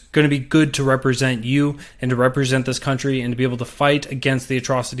that is going to be good to represent you and to represent this country and to be able to fight against the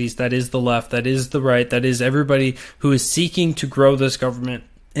atrocities that is the left, that is the right, that is everybody who is seeking to grow this government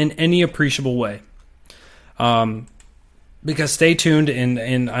in any appreciable way. Because stay tuned,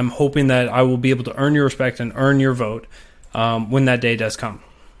 and I'm hoping that I will be able to earn your respect and earn your vote when that day does come.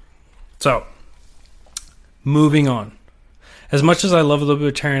 So, moving on. As much as I love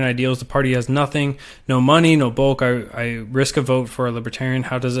libertarian ideals, the party has nothing, no money, no bulk. I risk a vote for a libertarian.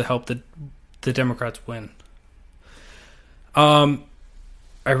 How does it help the Democrats win?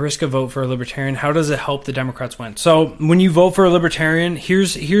 I risk a vote for a libertarian. How does it help the Democrats win? So when you vote for a libertarian,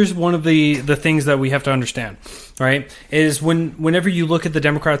 here's one of the things that we have to understand, right? Is whenever you look at the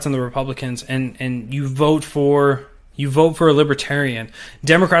Democrats and the Republicans and you vote for a libertarian,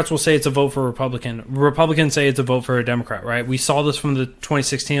 Democrats will say it's a vote for a Republican. Republicans say it's a vote for a Democrat, right? We saw this from the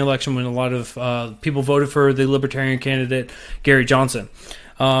 2016 election when a lot of people voted for the libertarian candidate, Gary Johnson.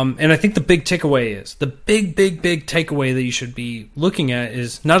 And I think the big takeaway is, the big takeaway that you should be looking at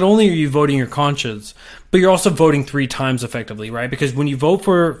is not only are you voting your conscience, but you're also voting 3 times effectively, right? Because when you vote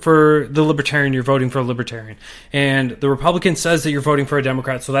for the libertarian, you're voting for a libertarian. And the Republican says that you're voting for a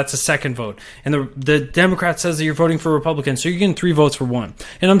Democrat, so that's a second vote. And the Democrat says that you're voting for a Republican, so you're getting 3 votes for 1.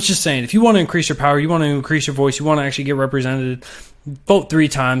 And I'm just saying, if you want to increase your power, you want to increase your voice, you want to actually get represented, vote 3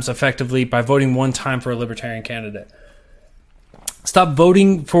 times effectively by voting 1 time for a libertarian candidate. Stop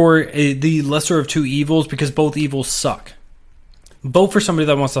voting for the lesser of 2 evils, because both evils suck. Vote for somebody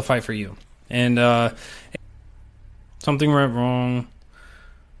that wants to fight for you. And something went wrong.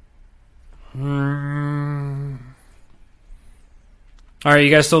 All right, you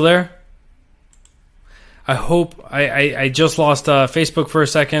guys still there? I hope I just lost Facebook for a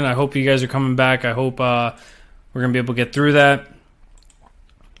second. I hope you guys are coming back. I hope we're gonna be able to get through that.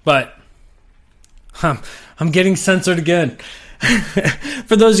 But I'm getting censored again.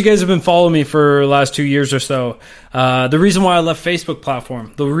 For those of you guys who have been following me for the last 2 years or so, the reason why I left Facebook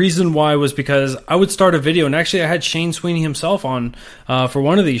platform, the reason why was because I would start a video, and actually I had Shane Sweeney himself on for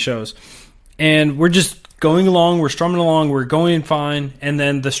one of these shows, and we're just going along, we're strumming along, we're going fine, and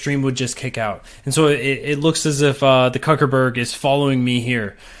then the stream would just kick out. And so it looks as if the Kuckerberg is following me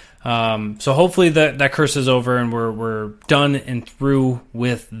here. So hopefully that curse is over and we're done and through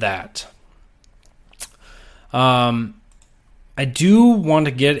with that. I do want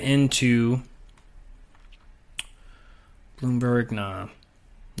to get into Bloomberg, nah.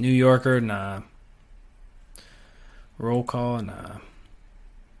 New Yorker, nah. Roll call, nah.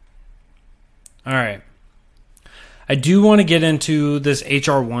 All right. I do want to get into this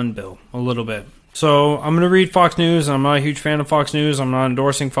HR 1 bill a little bit. So I'm going to read Fox News. I'm not a huge fan of Fox News. I'm not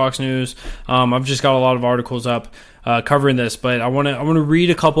endorsing Fox News. I've just got a lot of articles up covering this, but I want to read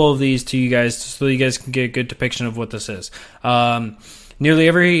a couple of these to you guys so you guys can get a good depiction of what this is. Nearly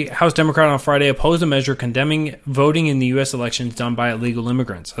every House Democrat on Friday opposed a measure condemning voting in the U.S. elections done by illegal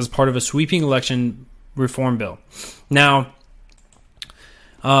immigrants as part of a sweeping election reform bill. Now,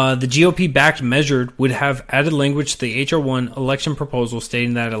 the GOP-backed measure would have added language to the H.R. 1 election proposal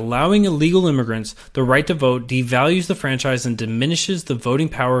stating that allowing illegal immigrants the right to vote devalues the franchise and diminishes the voting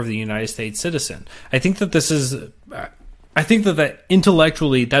power of the United States citizen. I think that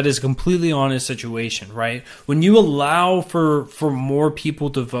intellectually that is a completely honest situation, right? When you allow for more people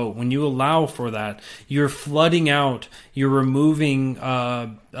to vote, when you allow for that, you're flooding out, you're removing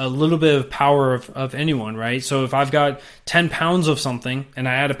a little bit of power of anyone, right? So if I've got 10 pounds of something and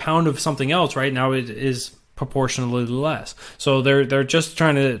I add a pound of something else, right, now it is proportionally less. So they're just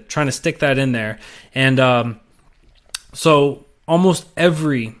trying to stick that in there. And so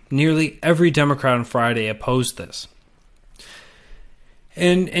nearly every Democrat on Friday opposed this.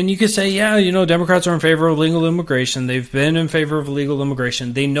 And you could say, yeah, Democrats are in favor of illegal immigration. They've been in favor of illegal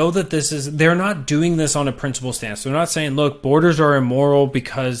immigration. They know that they're not doing this on a principle stance. They're not saying, look, borders are immoral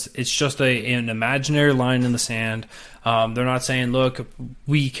because it's just an imaginary line in the sand. They're not saying, look,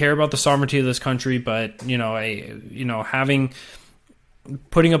 we care about the sovereignty of this country, but,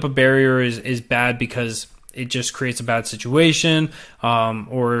 putting up a barrier is bad because it just creates a bad situation.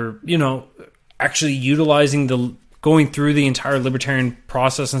 Or actually utilizing going through the entire libertarian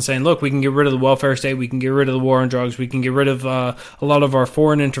process and saying, look, we can get rid of the welfare state, we can get rid of the war on drugs, we can get rid of a lot of our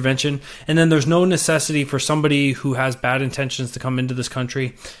foreign intervention, and then there's no necessity for somebody who has bad intentions to come into this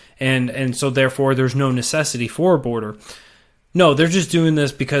country, and so therefore there's no necessity for a border. No, they're just doing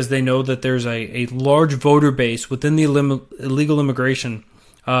this because they know that there's a large voter base within the illegal immigration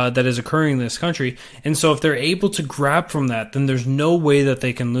that is occurring in this country. And so if they're able to grab from that, then there's no way that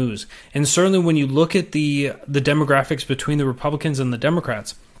they can lose. And certainly when you look at the demographics between the Republicans and the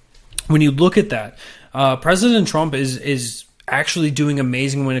Democrats, when you look at that, President Trump is actually doing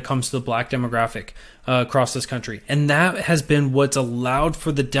amazing when it comes to the black demographic across this country. And that has been what's allowed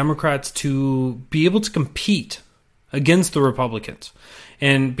for the Democrats to be able to compete against the Republicans.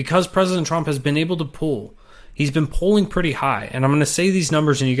 And because President Trump has been able to pull he's been polling pretty high. And I'm going to say these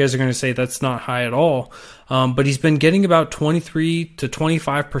numbers, and you guys are going to say that's not high at all. But he's been getting about 23 to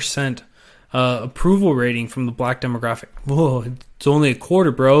 25% approval rating from the black demographic. Whoa, it's only a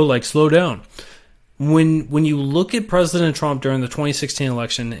quarter, bro. Like, slow down. When you look at President Trump during the 2016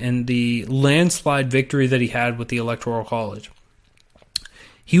 election and the landslide victory that he had with the Electoral College,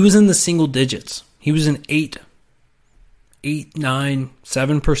 he was in the single digits. He was in 8, 9,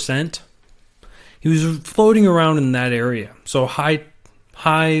 7%. He was floating around in that area. So high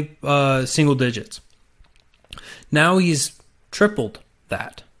single digits. Now he's tripled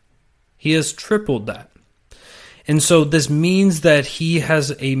that. He has tripled that. And so this means that he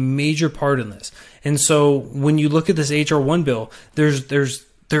has a major part in this. And so when you look at this HR 1 bill, there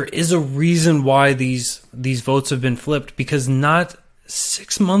is a reason why these votes have been flipped, because not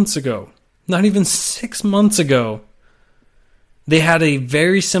 6 months ago, not even 6 months ago, they had a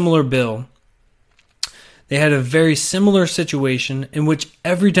very similar bill. They had a very similar situation in which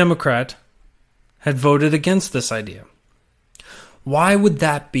every Democrat had voted against this idea. Why would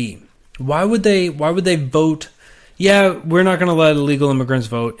that be? Why would they vote, yeah, we're not going to let illegal immigrants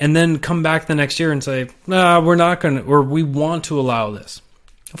vote, and then come back the next year and say, nah, we're not going to, or we want to allow this?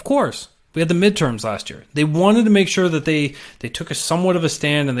 Of course. We had the midterms last year. They wanted to make sure that they took somewhat of a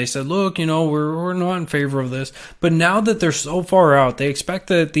stand, and they said, look, we're not in favor of this. But now that they're so far out, they expect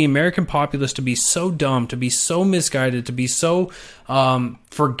that the American populace to be so dumb, to be so misguided, to be so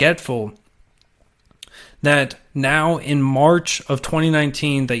forgetful, that now in March of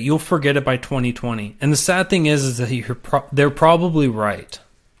 2019 that you'll forget it by 2020. And the sad thing is that they're probably right.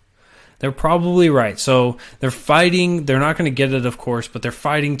 They're probably right. So they're fighting. They're not going to get it, of course, but they're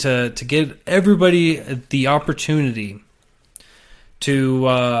fighting to give everybody the opportunity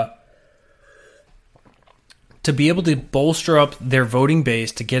to be able to bolster up their voting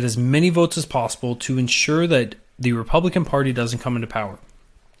base, to get as many votes as possible, to ensure that the Republican Party doesn't come into power.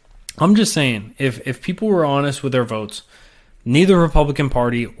 I'm just saying, if people were honest with their votes, neither Republican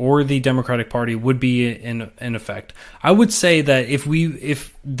Party or the Democratic Party would be in effect. I would say that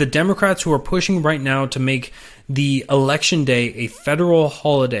if the Democrats who are pushing right now to make the election day a federal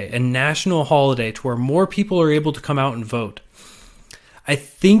holiday, a national holiday, to where more people are able to come out and vote, I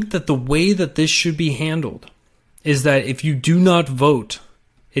think that the way that this should be handled is that if you do not vote,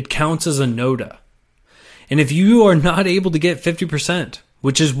 it counts as a NOTA. And if you are not able to get 50%,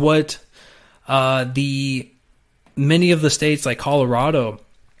 which is what many of the states like Colorado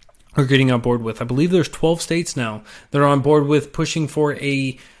are getting on board with. I believe there's 12 states now that are on board with pushing for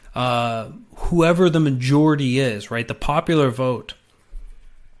a whoever the majority is, right? The popular vote.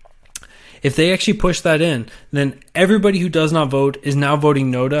 If they actually push that in, then everybody who does not vote is now voting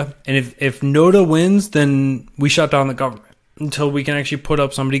NOTA. And if NOTA wins, then we shut down the government until we can actually put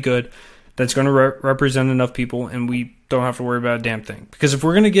up somebody good that's going to represent enough people, and we don't have to worry about a damn thing. Because if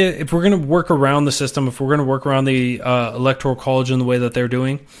we're going to work around the system, if we're going to work around the Electoral College in the way that they're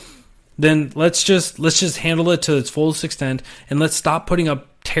doing, then let's just handle it to its fullest extent, and let's stop putting up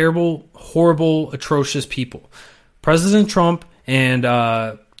terrible, horrible, atrocious people. President Trump and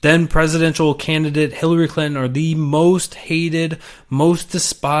then presidential candidate Hillary Clinton are the most hated, most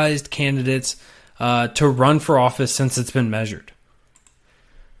despised candidates to run for office since it's been measured.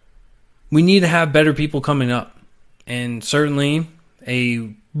 We need to have better people coming up. And certainly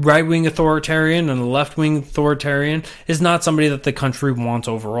a right-wing authoritarian and a left-wing authoritarian is not somebody that the country wants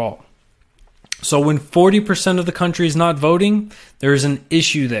overall. So when 40% of the country is not voting, there is an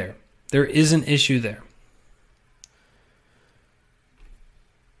issue there. There is an issue there.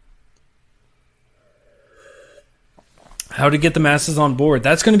 How to get the masses on board.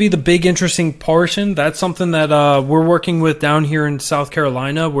 That's going to be the big interesting portion. That's something that we're working with down here in South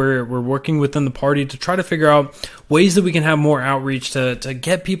Carolina. We're working within the party to try to figure out ways that we can have more outreach to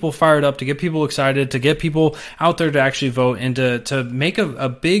get people fired up, to get people excited, to get people out there to actually vote, and to make a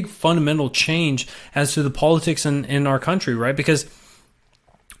big fundamental change as to the politics in our country, right? Because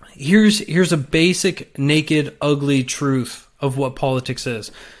here's a basic, naked, ugly truth of what politics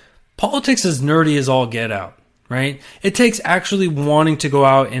is. Politics is nerdy as all get out. Right? It takes actually wanting to go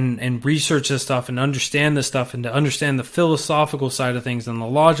out and research this stuff and understand this stuff, and to understand the philosophical side of things and the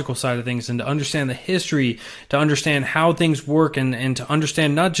logical side of things, and to understand the history, to understand how things work, and to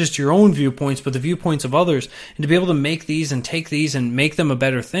understand not just your own viewpoints, but the viewpoints of others, and to be able to make these and take these and make them a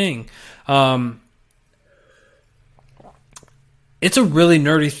better thing. It's a really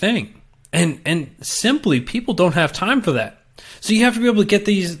nerdy thing. And simply, people don't have time for that. So you have to be able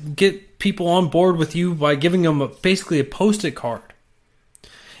to get people on board with you by giving them basically a Post-it card.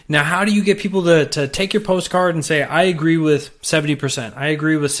 Now, how do you get people to take your postcard and say, I agree with 70%, I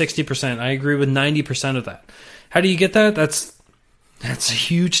agree with 60%, I agree with 90% of that? How do you get that? That's a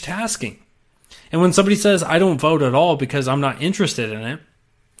huge tasking. And when somebody says, I don't vote at all because I'm not interested in it,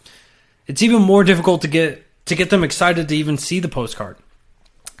 it's even more difficult to get them excited to even see the postcard.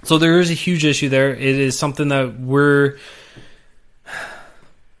 So there is a huge issue there. It is something that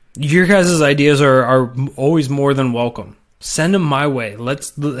your guys' ideas are always more than welcome. Send them my way.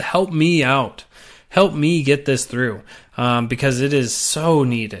 Help me out. Help me get this through, because it is so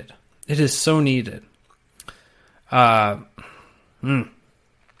needed. It is so needed. All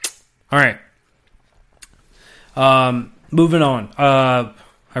right. Moving on. I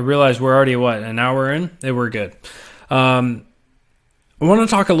realize we're already, an hour in? We're good. I want to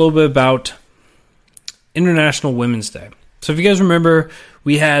talk a little bit about International Women's Day. So if you guys remember,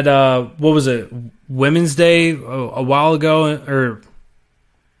 we had, Women's Day a while ago, or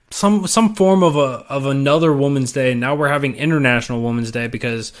some form of another Women's Day. Now we're having International Women's Day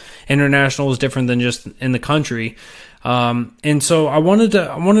because international is different than just in the country. And so I wanted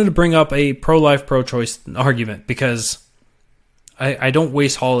to bring up a pro-life, pro-choice argument because I don't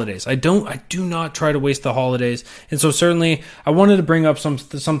waste holidays. I do not try to waste the holidays. And so certainly I wanted to bring up some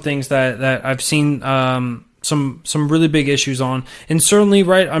things that I've seen, some really big issues on. And certainly,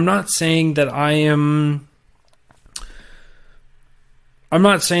 right, I'm not saying that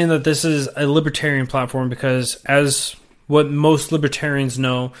this is a libertarian platform, because as what most libertarians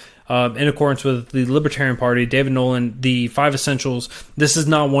know, in accordance with the Libertarian Party, David Nolan, the 5 Essentials, this is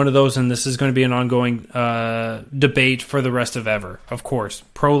not one of those, and this is going to be an ongoing debate for the rest of ever, of course,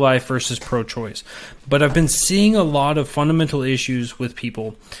 pro-life versus pro-choice. But I've been seeing a lot of fundamental issues with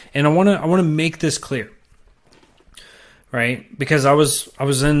people, and I want to make this clear, right? Because I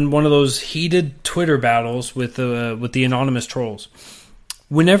was in one of those heated Twitter battles with the anonymous trolls.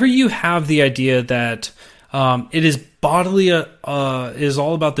 Whenever you have the idea that it is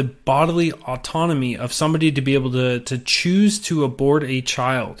all about the bodily autonomy of somebody to be able to choose to abort a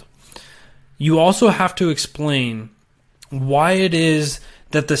child, you also have to explain why it is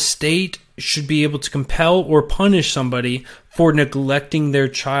that the state should be able to compel or punish somebody for neglecting their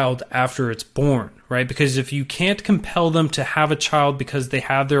child after it's born, right? Because if you can't compel them to have a child because they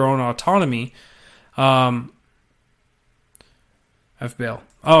have their own autonomy, FBL.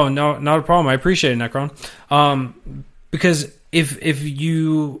 Oh, no, not a problem. I appreciate it, Necron. Because if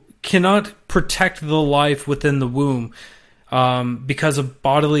you cannot protect the life within the womb because of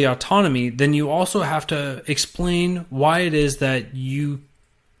bodily autonomy, then you also have to explain why it is that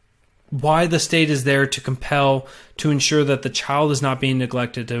why the state is there to compel, to ensure that the child is not being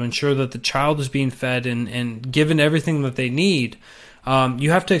neglected, to ensure that the child is being fed and given everything that they need.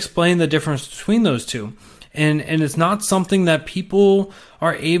 You have to explain the difference between those two. And it's not something that people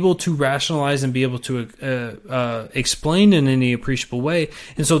are able to rationalize and be able to explain in any appreciable way.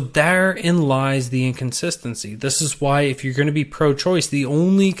 And so therein lies the inconsistency. This is why if you're going to be pro-choice, the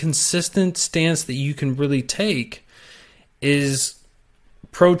only consistent stance that you can really take is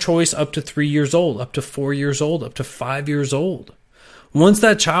pro-choice up to 3 years old, up to 4 years old, up to 5 years old. Once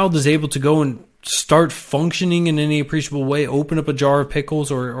that child is able to go and start functioning in any appreciable way, open up a jar of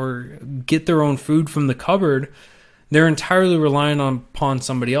pickles or get their own food from the cupboard, they're entirely relying upon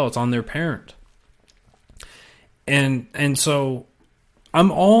somebody else, on their parent. And so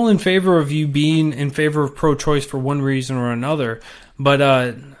I'm all in favor of you being in favor of pro-choice for one reason or another, but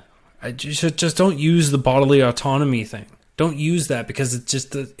I just don't use the bodily autonomy thing. Don't use that, because it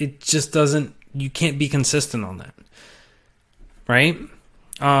just doesn't, you can't be consistent on that. Right?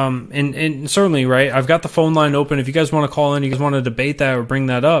 And certainly, right, I've got the phone line open. If you guys want to call in, you guys want to debate that or bring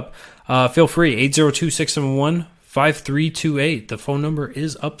that up, feel free. 802-671-5328. The phone number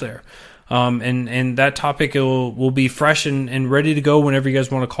is up there. And that topic will be fresh and ready to go whenever you guys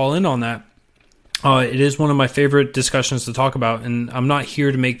want to call in on that. It is one of my favorite discussions to talk about, and I'm not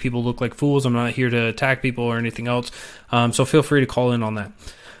here to make people look like fools. I'm not here to attack people or anything else. So feel free to call in on that.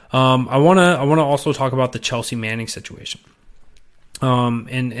 I want to also talk about the Chelsea Manning situation.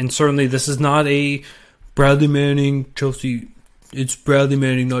 And certainly this is not a Bradley Manning, Chelsea. It's Bradley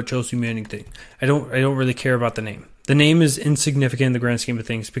Manning, not Chelsea Manning thing. I don't really care about the name. The name is insignificant in the grand scheme of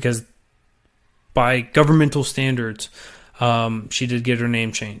things, because by governmental standards, she did get her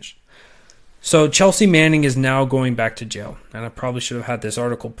name changed. So Chelsea Manning is now going back to jail. And I probably should have had this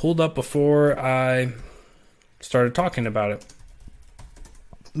article pulled up before I started talking about it.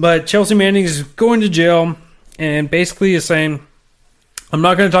 But Chelsea Manning is going to jail and basically is saying, I'm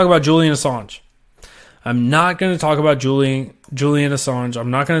not going to talk about Julian Assange. I'm not going to talk about Julian Assange.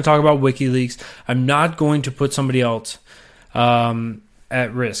 I'm not going to talk about WikiLeaks. I'm not going to put somebody else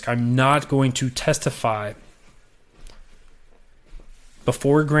at risk. I'm not going to testify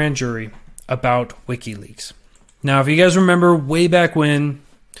before a grand jury about WikiLeaks. Now, if you guys remember way back when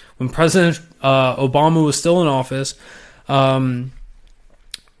President Obama was still in office,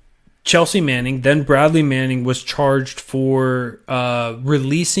 Chelsea Manning, then Bradley Manning, was charged for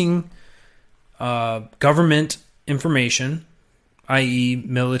releasing government information, i.e.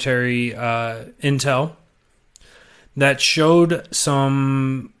 military intel, that showed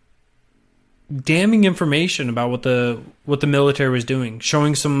some damning information about what the military was doing,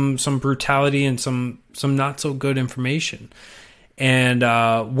 showing some brutality and some not so good information, and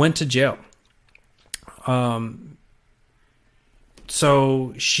went to jail.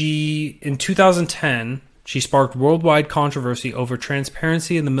 So in 2010, she sparked worldwide controversy over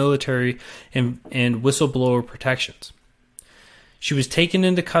transparency in the military and whistleblower protections. She was taken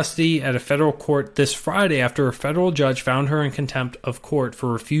into custody at a federal court this Friday after a federal judge found her in contempt of court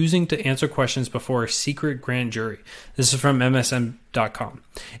for refusing to answer questions before a secret grand jury. This is from MSN.com.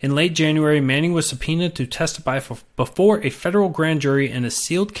 In late January, Manning was subpoenaed to testify before a federal grand jury in a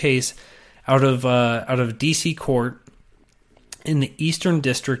sealed case out of D.C. court in the Eastern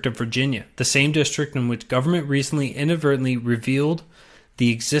District of Virginia, the same district in which government recently inadvertently revealed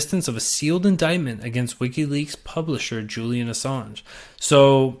the existence of a sealed indictment against WikiLeaks publisher Julian Assange.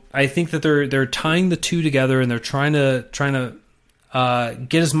 So I think that they're tying the two together, and they're trying to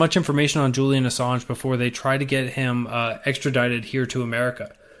get as much information on Julian Assange before they try to get him extradited here to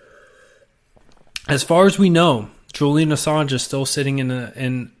America. As far as we know, Julian Assange is still sitting in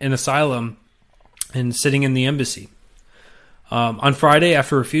an asylum and sitting in the embassy. On Friday,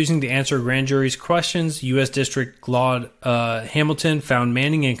 after refusing to answer a grand jury's questions, U.S. District Claude Hamilton found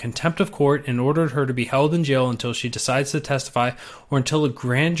Manning in contempt of court and ordered her to be held in jail until she decides to testify or until a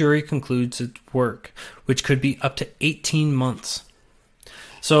grand jury concludes its work, which could be up to 18 months.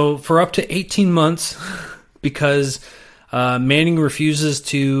 So for up to 18 months, because Manning refuses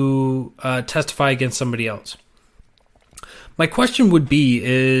to testify against somebody else. My question would be,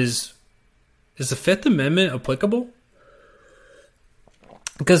 is the Fifth Amendment applicable?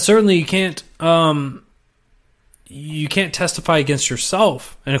 Because certainly you can't testify against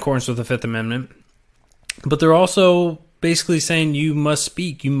yourself in accordance with the Fifth Amendment, but they're also basically saying you must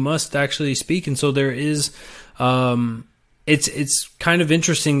speak. You must actually speak, and so there is. It's kind of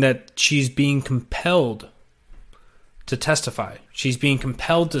interesting that she's being compelled to testify. She's being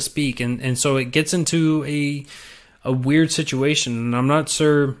compelled to speak, and so it gets into a weird situation, and I'm not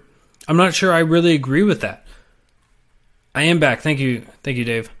sure I really agree with that. I am back. Thank you,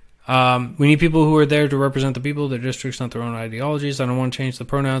 Dave. We need people who are there to represent the people, their districts, not their own ideologies. I don't want to change the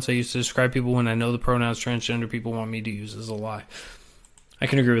pronouns I use to describe people when I know the pronouns transgender people want me to use is a lie. I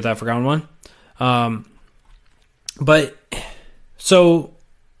can agree with that for round one. But so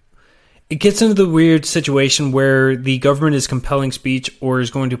it gets into the weird situation where the government is compelling speech or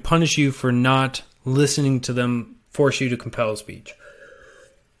is going to punish you for not listening to them, force you to compel speech.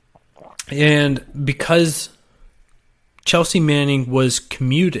 And because Chelsea Manning was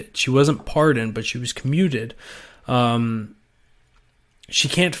commuted, she wasn't pardoned, but she was commuted, she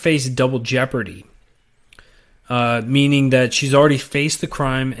can't face double jeopardy, meaning that she's already faced the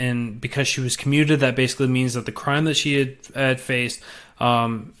crime, and because she was commuted, that basically means that the crime that she had faced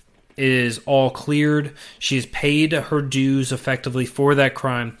is all cleared. She's paid her dues effectively for that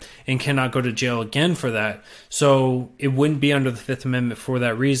crime and cannot go to jail again for that. So it wouldn't be under the Fifth Amendment for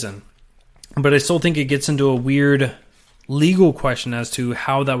that reason. But I still think it gets into a weird legal question as to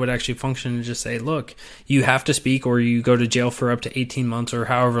how that would actually function, and just say, look, you have to speak or you go to jail for up to 18 months or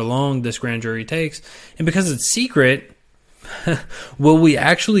however long this grand jury takes. And because it's secret, will we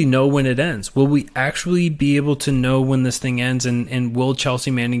actually know when it ends? Will we actually be able to know when this thing ends, and will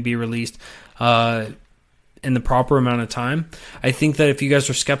Chelsea Manning be released in the proper amount of time? I think that if you guys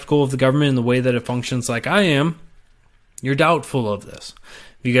are skeptical of the government and the way that it functions like I am, you're doubtful of this.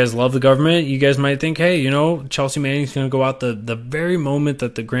 If you guys love the government, you guys might think, hey, Chelsea Manning's going to go out the very moment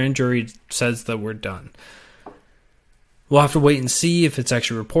that the grand jury says that we're done. We'll have to wait and see if it's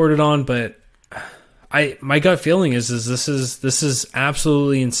actually reported on, but my gut feeling is this is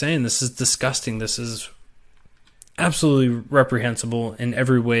absolutely insane. This is disgusting. This is absolutely reprehensible in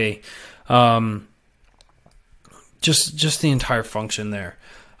every way. Just the entire function there.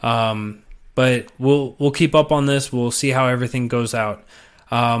 But we'll keep up on this. We'll see how everything goes out.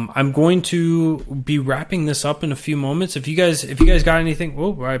 I'm going to be wrapping this up in a few moments. If you guys got anything,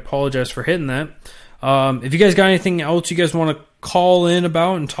 I apologize for hitting that. If you guys got anything else you guys want to call in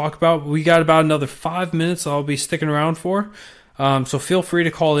about and talk about, we got about another 5 minutes I'll be sticking around for. So feel free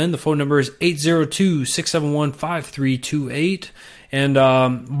to call in. The phone number is 802-671-5328. And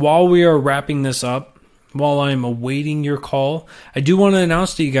while we are wrapping this up, while I'm awaiting your call, I do want to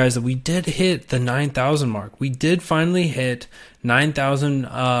announce to you guys that we did hit the 9,000 mark. We did finally hit 9,000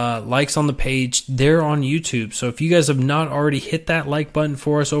 likes on the page there on YouTube. So if you guys have not already hit that like button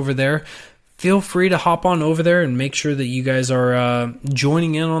for us over there, feel free to hop on over there and make sure that you guys are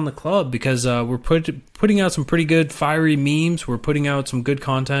joining in on the club, because we're putting out some pretty good fiery memes. We're putting out some good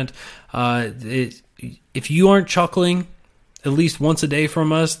content. If you aren't chuckling at least once a day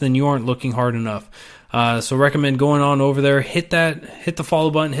from us, then you aren't looking hard enough. So recommend going on over there, hit the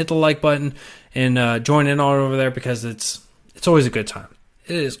follow button, hit the like button, and join in on over there, because it's always a good time.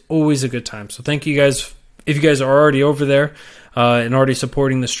 It is always a good time. So thank you guys. If you guys are already over there and already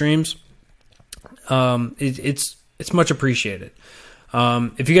supporting the streams, it's much appreciated.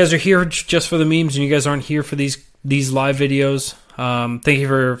 If you guys are here just for the memes and you guys aren't here for these live videos, thank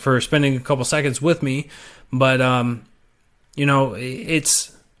you for spending a couple seconds with me. But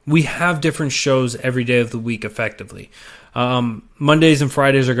we have different shows every day of the week effectively. Mondays and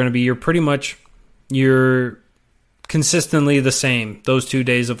Fridays are going to be you're consistently the same those 2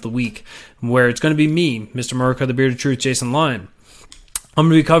 days of the week, where it's going to be me, Mr. Murica, the Bearded Truth, Jason Lyon. I'm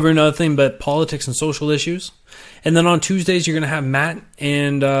going to be covering nothing but politics and social issues. And then on Tuesdays, you're going to have Matt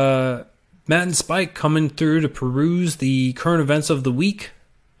and Spike coming through to peruse the current events of the week.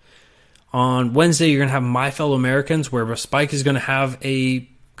 On Wednesday, you're going to have My Fellow Americans, where Spike is going to have a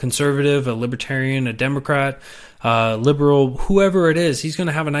conservative, a libertarian, a Democrat, liberal, whoever it is. He's going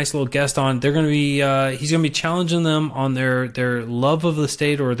to have a nice little guest on. They're going to be he's going to be challenging them on their love of the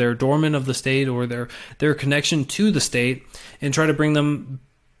state, or their adornment of the state, or their connection to the state, and try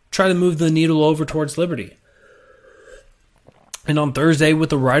to move the needle over towards liberty. And on Thursday, with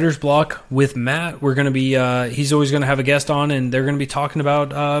the Writer's Block with Matt, we're going to be he's always going to have a guest on, and they're going to be talking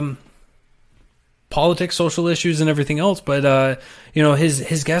about politics, social issues, and everything else. But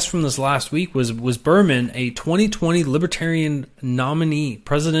his guest from this last week was Berman, a 2020 Libertarian nominee,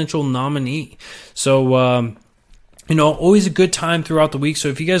 presidential nominee. So always a good time throughout the week. So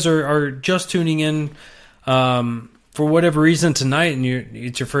if you guys are just tuning in for whatever reason tonight, and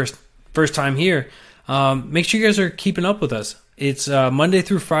it's your first time here, make sure you guys are keeping up with us. It's Monday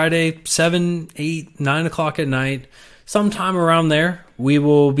through Friday, 7, 8, 9 o'clock at night. Sometime around there, we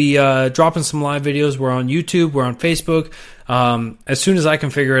will be dropping some live videos. We're on YouTube. We're on Facebook. As soon as I can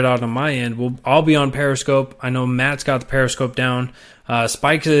figure it out on my end, I'll be on Periscope. I know Matt's got the Periscope down.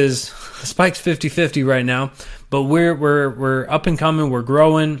 Spike's 50-50 right now, but we're up and coming. We're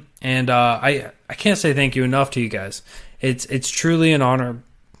growing, and I can't say thank you enough to you guys. It's truly an honor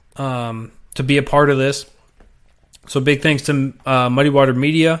to be a part of this. So big thanks to Muddy Water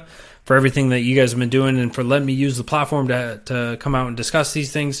Media for everything that you guys have been doing, and for letting me use the platform to come out and discuss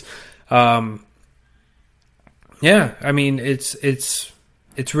these things. I mean, it's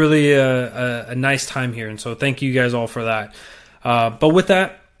really a nice time here, and so thank you guys all for that. But with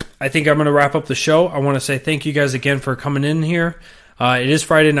that, I think I'm going to wrap up the show. I want to say thank you guys again for coming in here. It is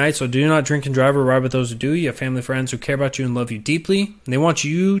Friday night, so do not drink and drive or ride with those who do. You have family, friends who care about you and love you deeply. And they want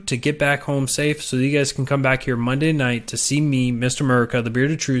you to get back home safe, so you guys can come back here Monday night to see me, Mr. Murica, the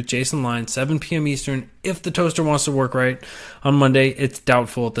Bearded Truth, Jason Lyon, 7 p.m. Eastern. If the toaster wants to work right on Monday, it's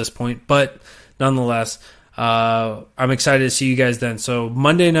doubtful at this point. But nonetheless, I'm excited to see you guys then. So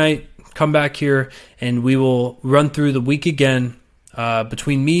Monday night, come back here, and we will run through the week again.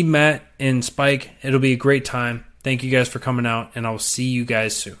 Between me, Matt, and Spike, it'll be a great time. Thank you guys for coming out, and I will see you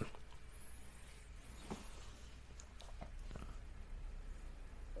guys soon.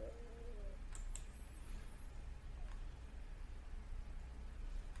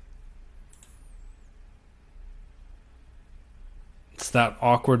 It's that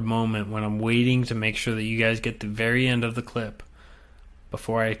awkward moment when I'm waiting to make sure that you guys get the very end of the clip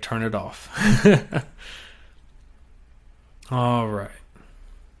before I turn it off. All right.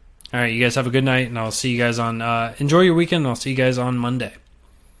 All right, you guys have a good night, and I'll see you guys on... enjoy your weekend, and I'll see you guys on Monday.